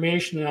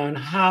information on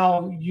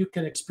how you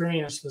can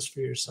experience this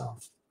for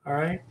yourself. All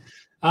right.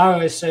 I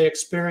always say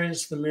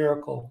experience the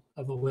miracle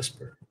of a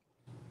whisper,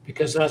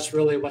 because that's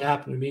really what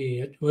happened to me.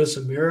 It was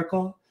a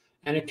miracle,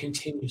 and it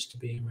continues to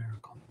be a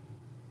miracle.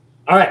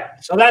 All right.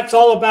 So that's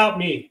all about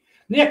me.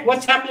 Nick,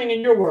 what's happening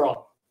in your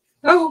world?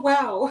 Oh,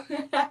 wow.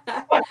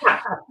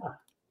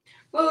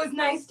 Well, it was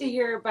nice to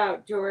hear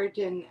about George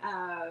and,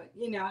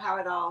 how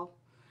it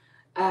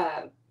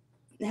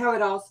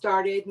all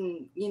started,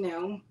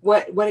 and,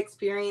 what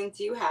experience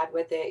you had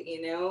with it,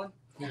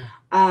 Yeah.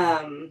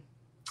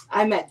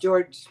 I met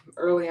George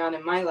early on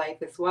in my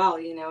life as well,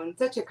 you know, and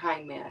such a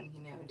kind man,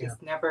 you know,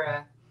 just never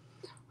a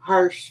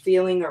harsh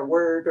feeling or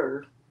word,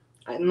 or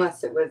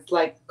unless it was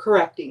like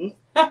correcting.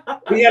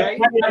 We had Right?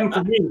 plenty of them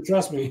for me,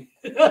 trust me.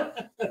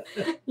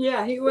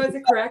 Yeah, he was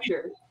a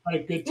corrector. What a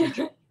good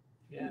teacher.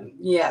 Yeah.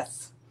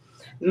 Yes.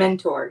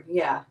 Mentor.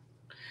 Yeah.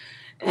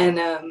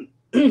 And,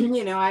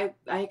 you know, I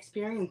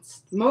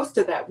experienced most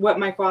of that, what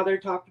my father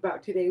talked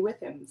about today with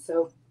him.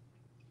 So,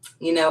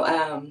 you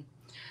know,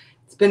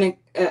 it's been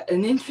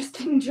an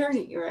interesting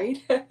journey,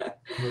 right?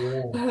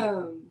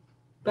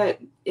 But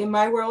in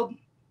my world,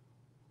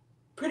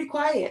 pretty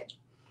quiet,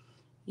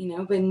 you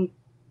know, been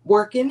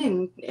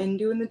working and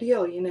doing the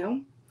deal, you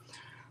know.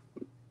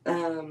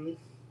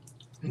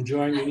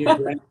 Enjoying your new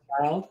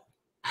grandchild.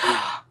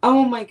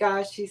 Oh my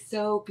gosh, she's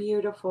so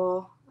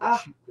beautiful.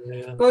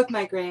 Both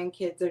my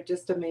grandkids are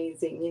just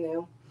amazing, you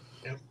know.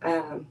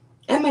 Yep.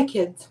 And my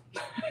kids.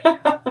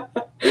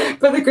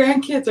 But the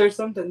grandkids are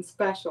something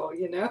special,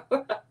 you know.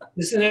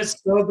 Isn't it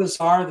so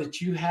bizarre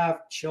that you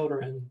have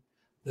children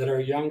that are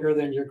younger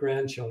than your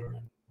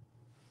grandchildren?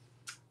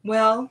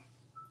 Well,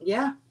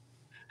 yeah.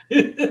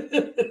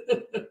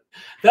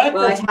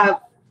 Well,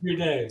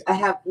 I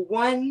have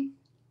one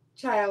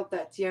child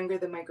that's younger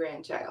than my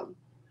grandchild.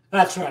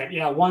 That's right.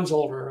 Yeah, one's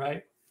older,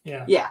 right?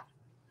 Yeah. Yeah.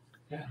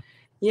 Yeah.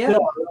 Yeah.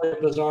 Still a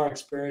really bizarre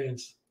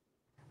experience.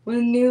 Well,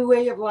 a new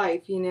way of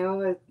life, you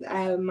know.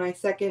 I have my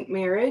second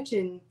marriage,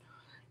 and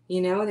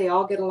you know, they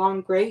all get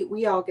along great.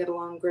 We all get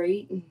along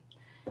great, and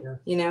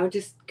you know,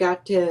 just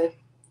got to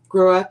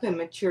grow up and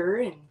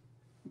mature, and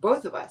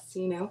both of us,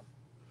 you know,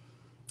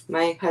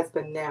 my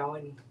husband now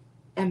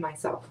and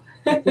myself.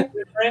 It's a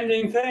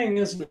never-ending thing,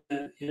 isn't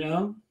it? You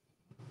know.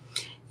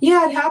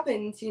 Yeah, it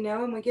happens, you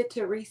know, and we get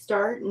to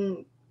restart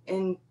and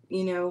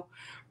you know,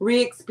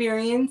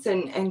 re-experience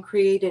and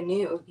create a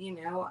new,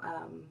 you know,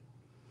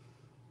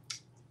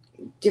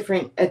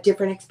 a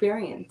different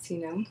experience,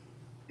 you know.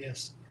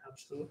 Yes,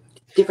 absolutely.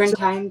 Different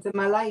times in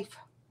my life.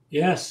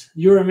 Yes,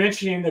 you were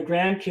mentioning the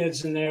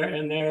grandkids and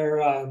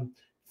their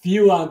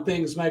view on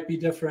things might be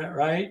different,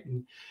 right?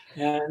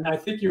 And I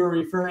think you were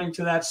referring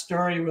to that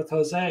story with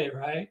Jose,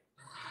 right?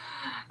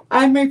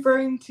 I'm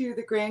referring to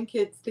the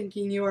grandkids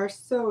thinking you are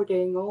so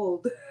dang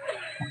old.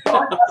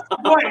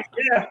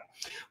 Yeah.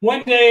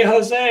 One day,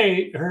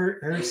 Jose,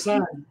 her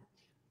son,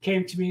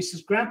 came to me and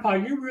says, "Grandpa,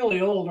 you're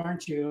really old,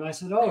 aren't you?" And I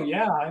said, "Oh,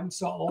 yeah, I'm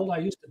so old. I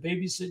used to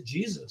babysit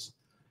Jesus."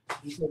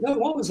 He said, "Oh,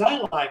 what was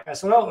that like?" I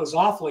said, "Oh, it was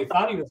awful. He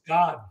thought he was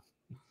God."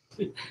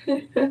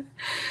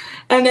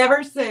 And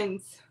ever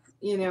since,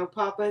 you know,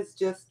 Papa's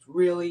just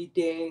really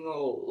dang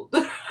old.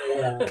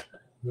 Yeah.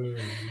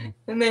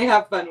 And they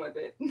have fun with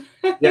it.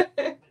 Yeah.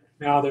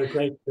 Now they're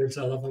great kids.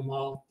 I love them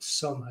all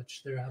so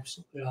much. They're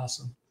absolutely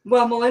awesome.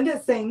 Well,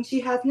 Melinda's saying she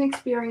hasn't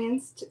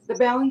experienced the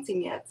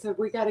balancing yet, so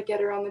we got to get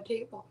her on the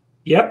table.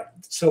 Yep.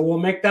 So we'll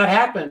make that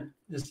happen.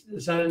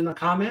 Is that in the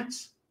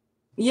comments?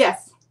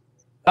 Yes.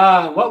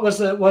 What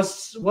was it?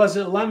 Was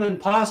it lemon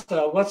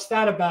pasta? What's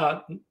that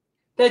about?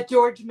 That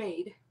George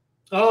made.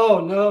 Oh,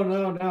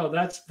 no.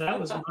 That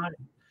was mine.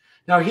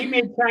 No, he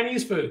made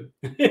Chinese food.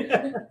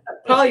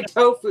 Probably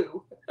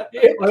tofu.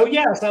 Oh,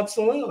 yes,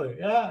 absolutely.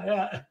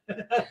 Yeah.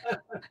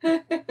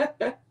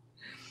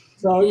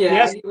 So,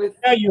 yes,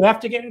 you have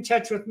to get in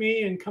touch with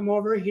me and come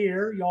over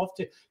here. You'll have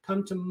to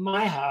come to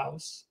my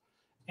house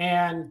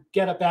and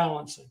get a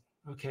balancing.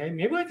 Okay.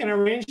 Maybe we can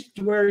arrange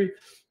to where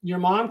your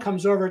mom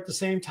comes over at the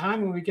same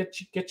time and we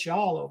get you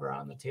all over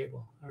on the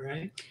table. All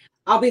right.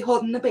 I'll be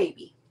holding the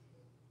baby.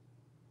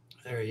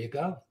 There you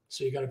go.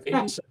 So you got a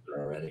babysitter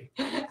already.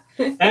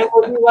 And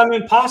we'll do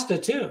lemon pasta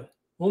too.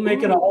 We'll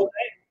make it a whole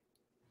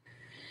day.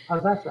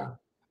 How's that sound?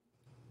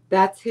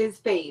 That's his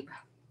fave.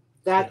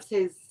 That's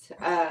his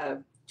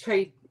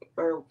trade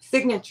or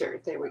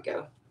signature. There we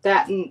go.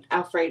 That and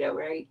Alfredo,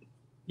 right?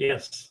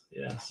 Yes.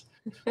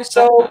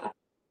 So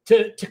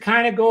to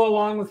kind of go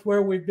along with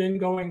where we've been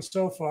going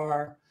so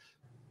far,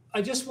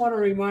 I just want to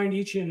remind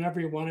each and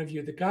every one of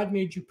you that God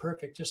made you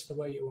perfect just the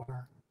way you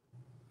are.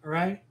 All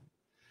right?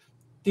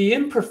 The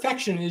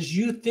imperfection is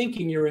you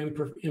thinking you're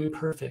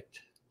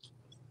imperfect.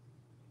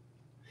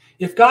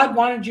 If God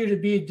wanted you to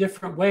be a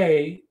different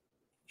way,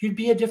 you'd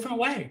be a different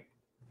way.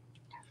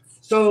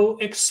 So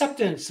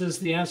acceptance is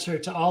the answer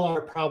to all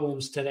our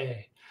problems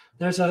today.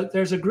 There's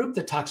a group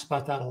that talks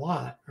about that a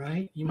lot,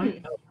 right? You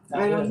might know.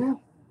 I don't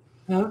know.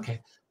 Okay,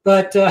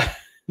 but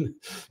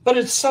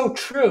it's so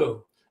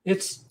true.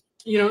 It's,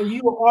 you know,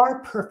 you are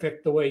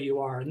perfect the way you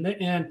are,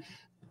 and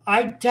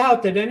I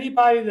doubt that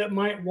anybody that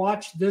might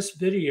watch this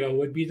video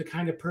would be the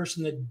kind of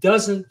person that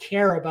doesn't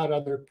care about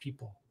other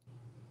people.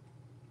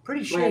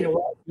 Pretty sure you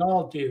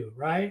all do,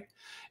 right?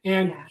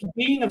 And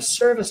being of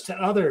service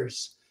to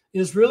others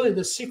is really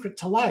the secret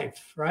to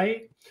life,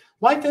 right?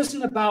 Life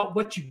isn't about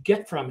what you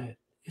get from it.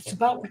 It's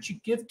about what you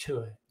give to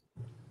it.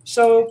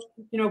 So,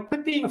 you know,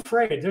 quit being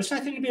afraid. There's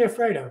nothing to be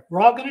afraid of.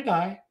 We're all going to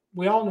die.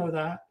 We all know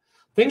that.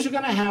 Things are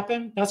going to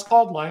happen. That's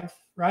called life,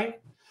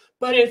 right?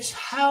 But it's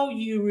how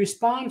you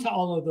respond to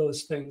all of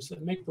those things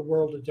that make the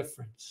world a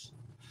difference.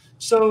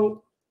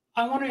 So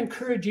I want to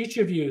encourage each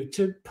of you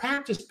to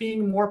practice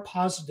being more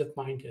positive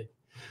minded.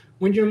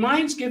 When your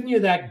mind's giving you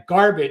that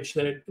garbage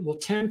that it will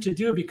tend to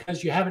do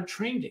because you haven't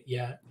trained it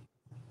yet,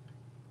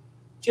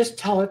 just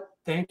tell it,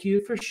 thank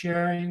you for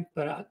sharing,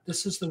 but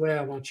this is the way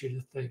I want you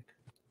to think.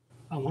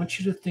 I want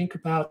you to think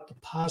about the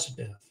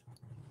positive,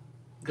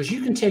 because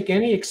you can take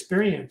any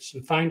experience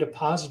and find a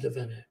positive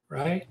in it,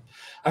 right?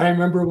 I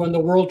remember when the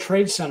World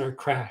Trade Center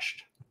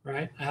crashed,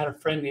 right? I had a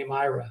friend named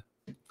Ira,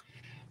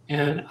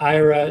 and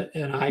Ira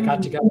and I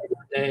got together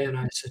one day, and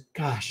I said,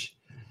 gosh,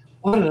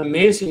 what an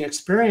amazing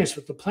experience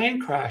with the plane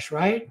crash,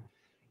 right?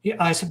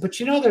 I said, but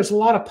you know, there's a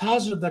lot of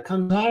positive that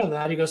comes out of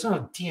that. He goes,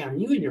 oh, damn,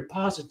 you and your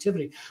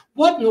positivity.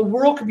 What in the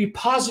world could be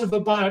positive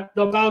about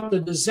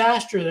the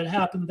disaster that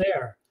happened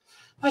there?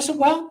 I said,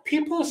 well,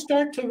 people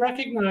start to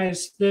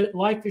recognize that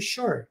life is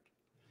short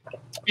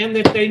and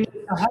that they need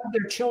to hug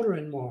their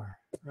children more,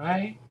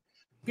 right?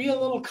 Be a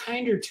little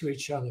kinder to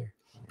each other.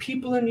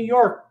 People in New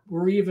York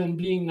were even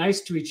being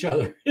nice to each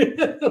other.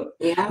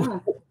 Yeah.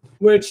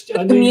 Which the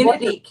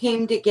community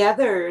came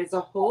together as a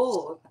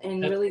whole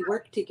and really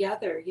worked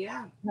together.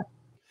 Yeah.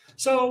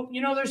 So, you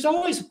know, there's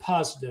always a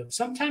positive.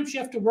 Sometimes you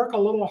have to work a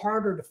little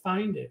harder to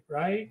find it,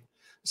 right?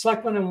 It's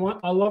like when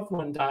a loved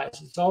one dies.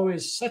 It's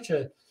always such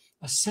a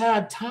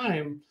sad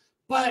time,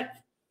 but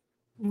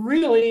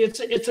really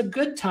it's a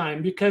good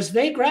time because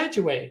they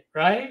graduate,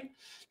 right?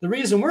 The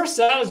reason we're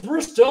sad is we're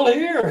still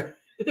here.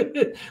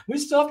 We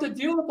still have to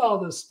deal with all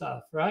this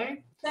stuff,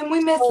 right? And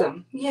we miss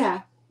them.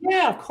 Yeah.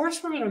 Yeah, of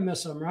course we're going to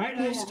miss them, right?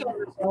 Yeah. I still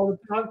miss all the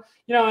time.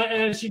 You know,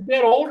 and as you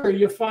get older,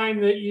 you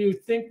find that you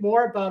think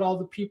more about all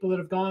the people that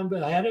have gone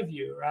ahead of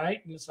you,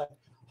 right? And it's like,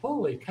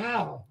 holy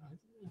cow,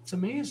 it's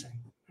amazing,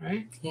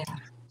 right? Yeah.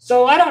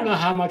 So I don't know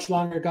how much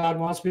longer God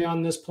wants me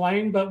on this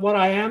plane, but what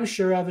I am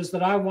sure of is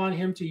that I want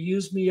him to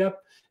use me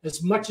up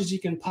as much as he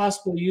can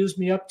possibly use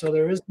me up till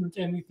there isn't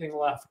anything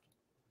left,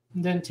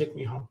 and then take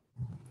me home.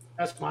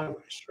 That's my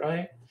wish,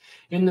 right?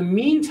 In the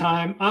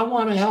meantime, I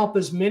want to help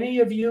as many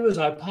of you as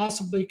I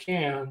possibly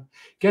can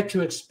get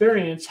to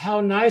experience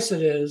how nice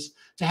it is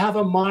to have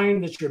a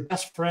mind that's your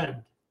best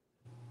friend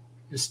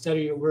instead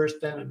of your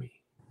worst enemy.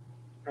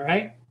 All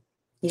right?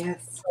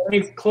 Yes.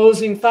 Any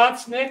closing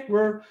thoughts, Nick?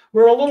 We're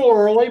a little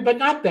early, but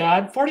not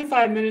bad.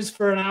 45 minutes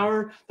for an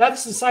hour.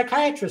 That's the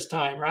psychiatrist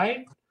time,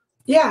 right?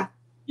 Yeah.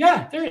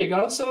 Yeah, there you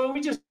go. So we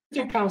just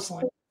did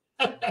counseling.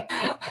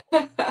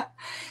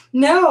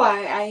 No,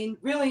 I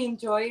really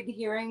enjoyed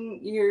hearing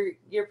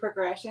your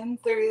progression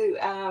through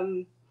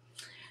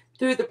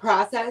the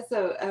process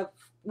of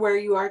where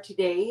you are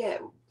today.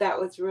 That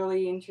was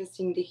really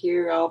interesting to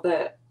hear all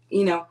the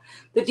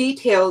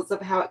details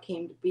of how it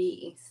came to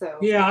be. So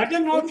yeah, I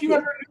didn't know if you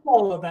ever knew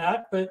all of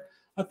that, but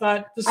I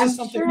thought this is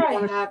something.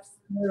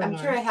 I'm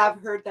sure I have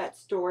heard that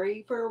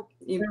story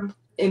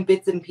in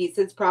bits and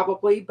pieces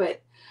probably,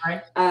 but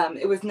right.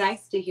 It was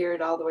nice to hear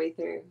it all the way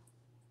through.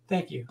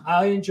 Thank you.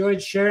 I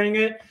enjoyed sharing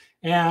it.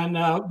 And,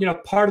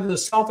 part of the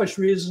selfish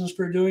reasons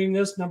for doing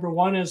this, number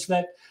one, is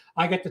that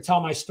I get to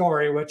tell my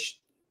story, which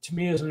to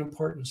me is an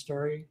important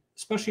story,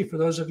 especially for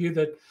those of you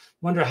that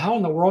wonder how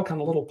in the world can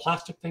a little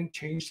plastic thing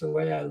change the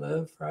way I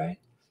live, right?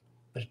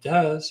 But it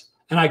does.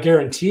 And I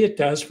guarantee it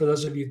does for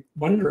those of you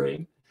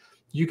wondering.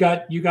 You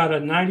got a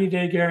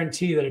 90-day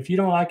guarantee that if you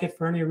don't like it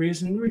for any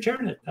reason,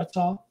 return it. That's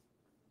all.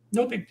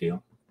 No big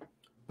deal.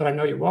 But I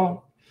know you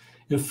won't.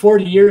 In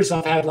 40 years,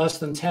 I've had less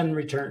than 10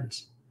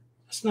 returns.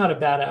 That's not a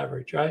bad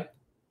average, right?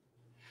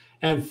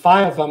 And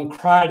 5 of them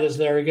cried as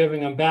they were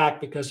giving them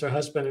back because their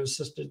husband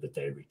insisted that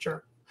they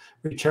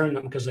return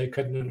them because they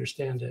couldn't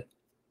understand it.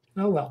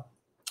 Oh, well.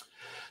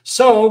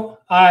 So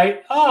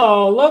I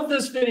love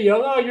this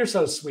video. Oh, you're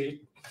so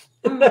sweet.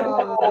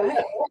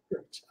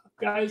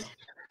 Guys.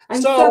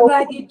 I'm so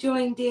glad you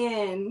joined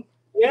in.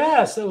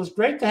 Yes, it was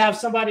great to have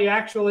somebody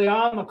actually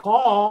on the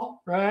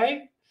call,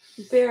 right?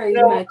 Very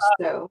much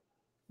so.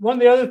 One of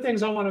the other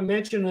things I want to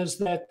mention is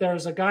that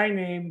there's a guy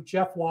named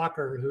Jeff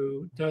Walker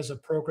who does a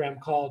program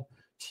called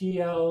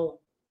TLC.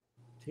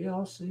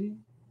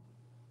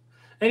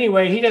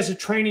 Anyway, he does a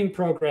training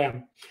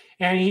program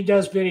and he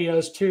does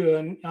videos too.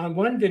 And on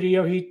one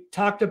video, he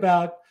talked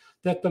about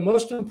that the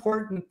most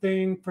important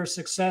thing for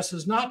success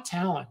is not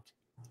talent,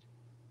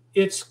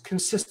 it's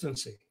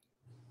consistency.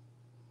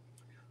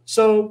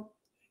 So,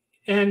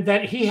 and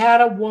that he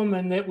had a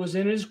woman that was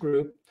in his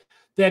group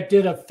that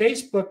did a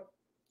Facebook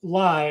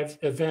Live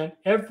event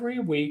every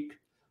week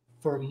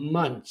for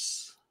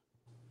months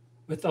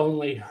with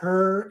only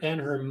her and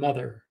her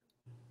mother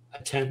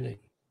attending.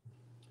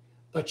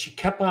 But she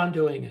kept on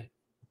doing it.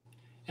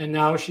 And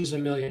now she's a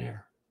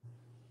millionaire.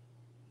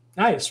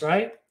 Nice,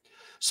 right?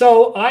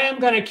 So I am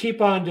going to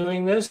keep on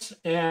doing this.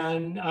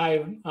 And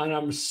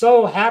I'm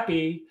so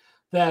happy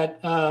that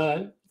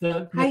Hi,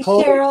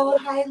 Nicole, Cheryl.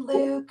 Hi,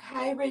 Luke.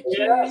 Hi, Richard.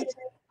 Yes.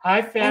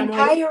 Hi, family.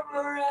 And hi,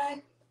 Aurora.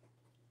 I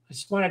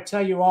just want to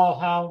tell you all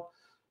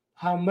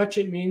how much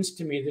it means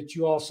to me that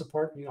you all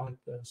support me like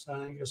this.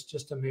 I think it's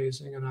just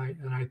amazing. And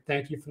I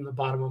thank you from the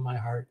bottom of my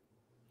heart.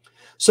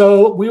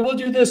 So we will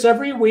do this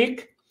every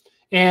week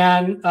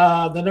and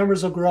the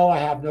numbers will grow. I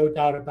have no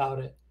doubt about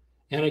it.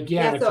 And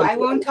again, yeah, so I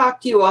won't talk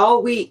to you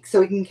all week so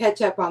we can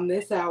catch up on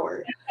this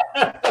hour.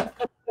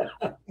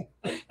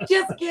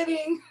 Just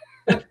kidding.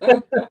 Keep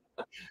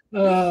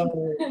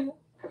going,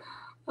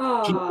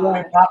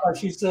 Papa.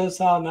 She says,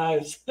 how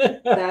nice.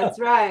 That's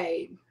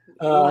right.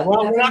 Well,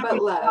 we're Nothing not but going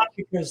to love. stop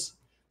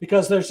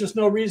because there's just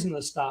no reason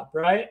to stop,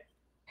 right?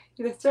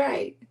 That's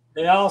right.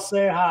 They all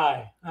say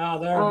hi. Oh,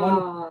 they're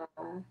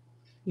wonderful.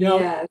 You know,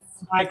 yes.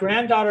 My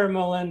granddaughter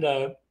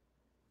Melinda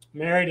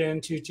married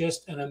into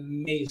just an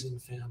amazing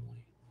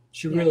family.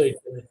 She really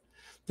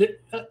did.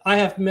 I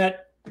have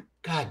met,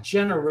 God,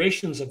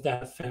 generations of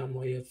that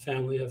family at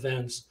family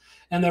events,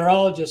 and they're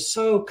all just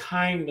so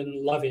kind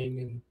and loving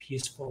and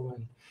peaceful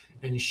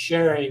and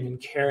sharing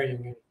and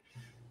caring and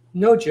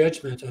no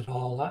judgment at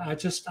all.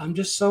 I'm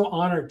just so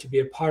honored to be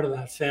a part of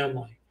that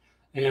family,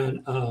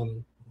 and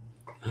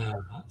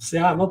see,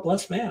 I'm a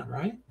blessed man,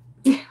 right?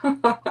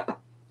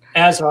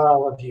 As are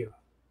all of you.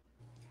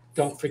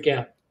 Don't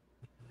forget,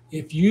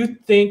 if you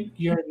think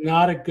you're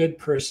not a good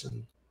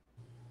person,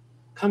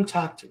 come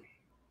talk to me.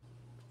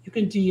 You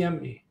can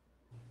DM me.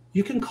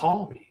 You can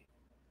call me.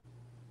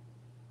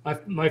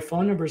 My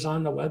phone number is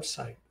on the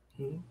website.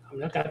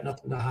 I've got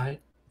nothing to hide,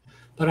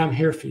 but I'm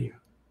here for you.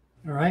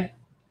 All right?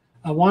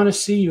 I want to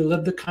see you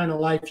live the kind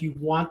of life you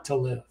want to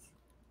live.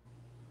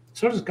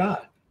 So does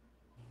God.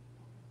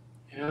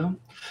 You know?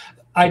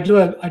 I do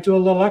a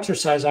little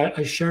exercise.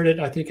 I shared it,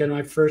 I think, in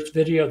my first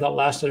video that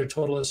lasted a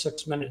total of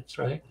 6 minutes,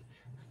 right?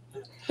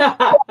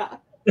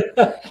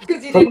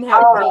 Because you didn't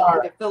have me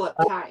to fill up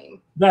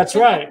time. That's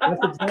right.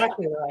 That's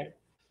exactly right.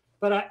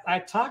 But I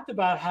talked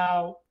about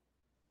how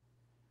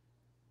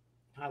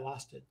I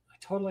lost it. I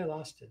totally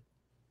lost it.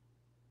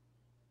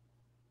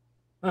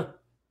 Huh.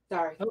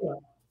 Sorry. Oh,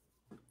 well.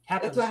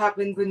 That's what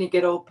happens when you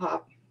get old,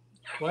 Pop.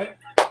 What?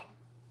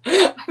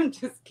 I'm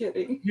just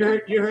kidding.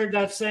 You heard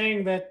that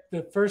saying that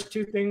the first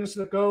two things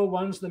that go,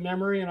 one's the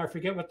memory, and I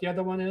forget what the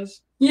other one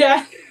is?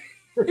 Yeah.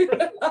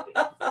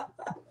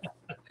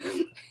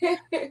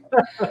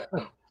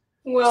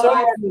 Well, So,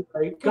 I've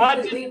anyway,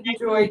 completely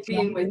enjoyed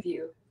being with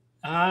you.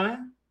 Huh?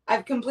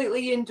 I've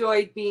completely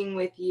enjoyed being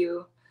with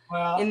you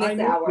in this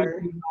hour.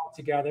 We do well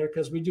together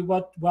because we do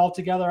well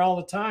together all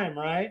the time,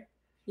 right?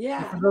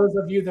 Yeah. And for those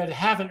of you that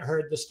haven't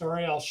heard the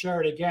story, I'll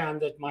share it again,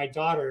 that my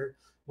daughter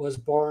was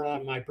born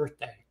on my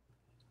birthday.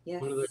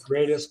 Yes. One of the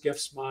greatest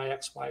gifts my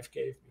ex-wife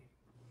gave me.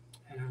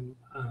 And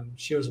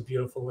she was a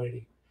beautiful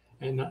lady.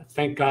 And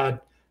thank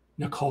God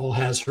Nicole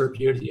has her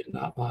beauty and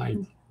not my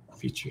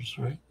features,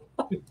 right?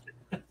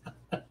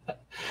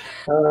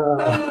 All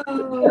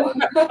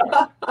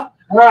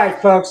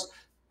right, folks.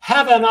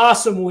 Have an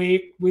awesome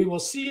week. We will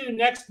see you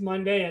next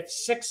Monday at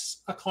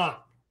 6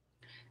 o'clock.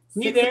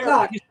 6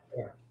 o'clock.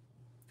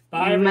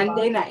 Bye, everybody.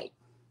 Monday night.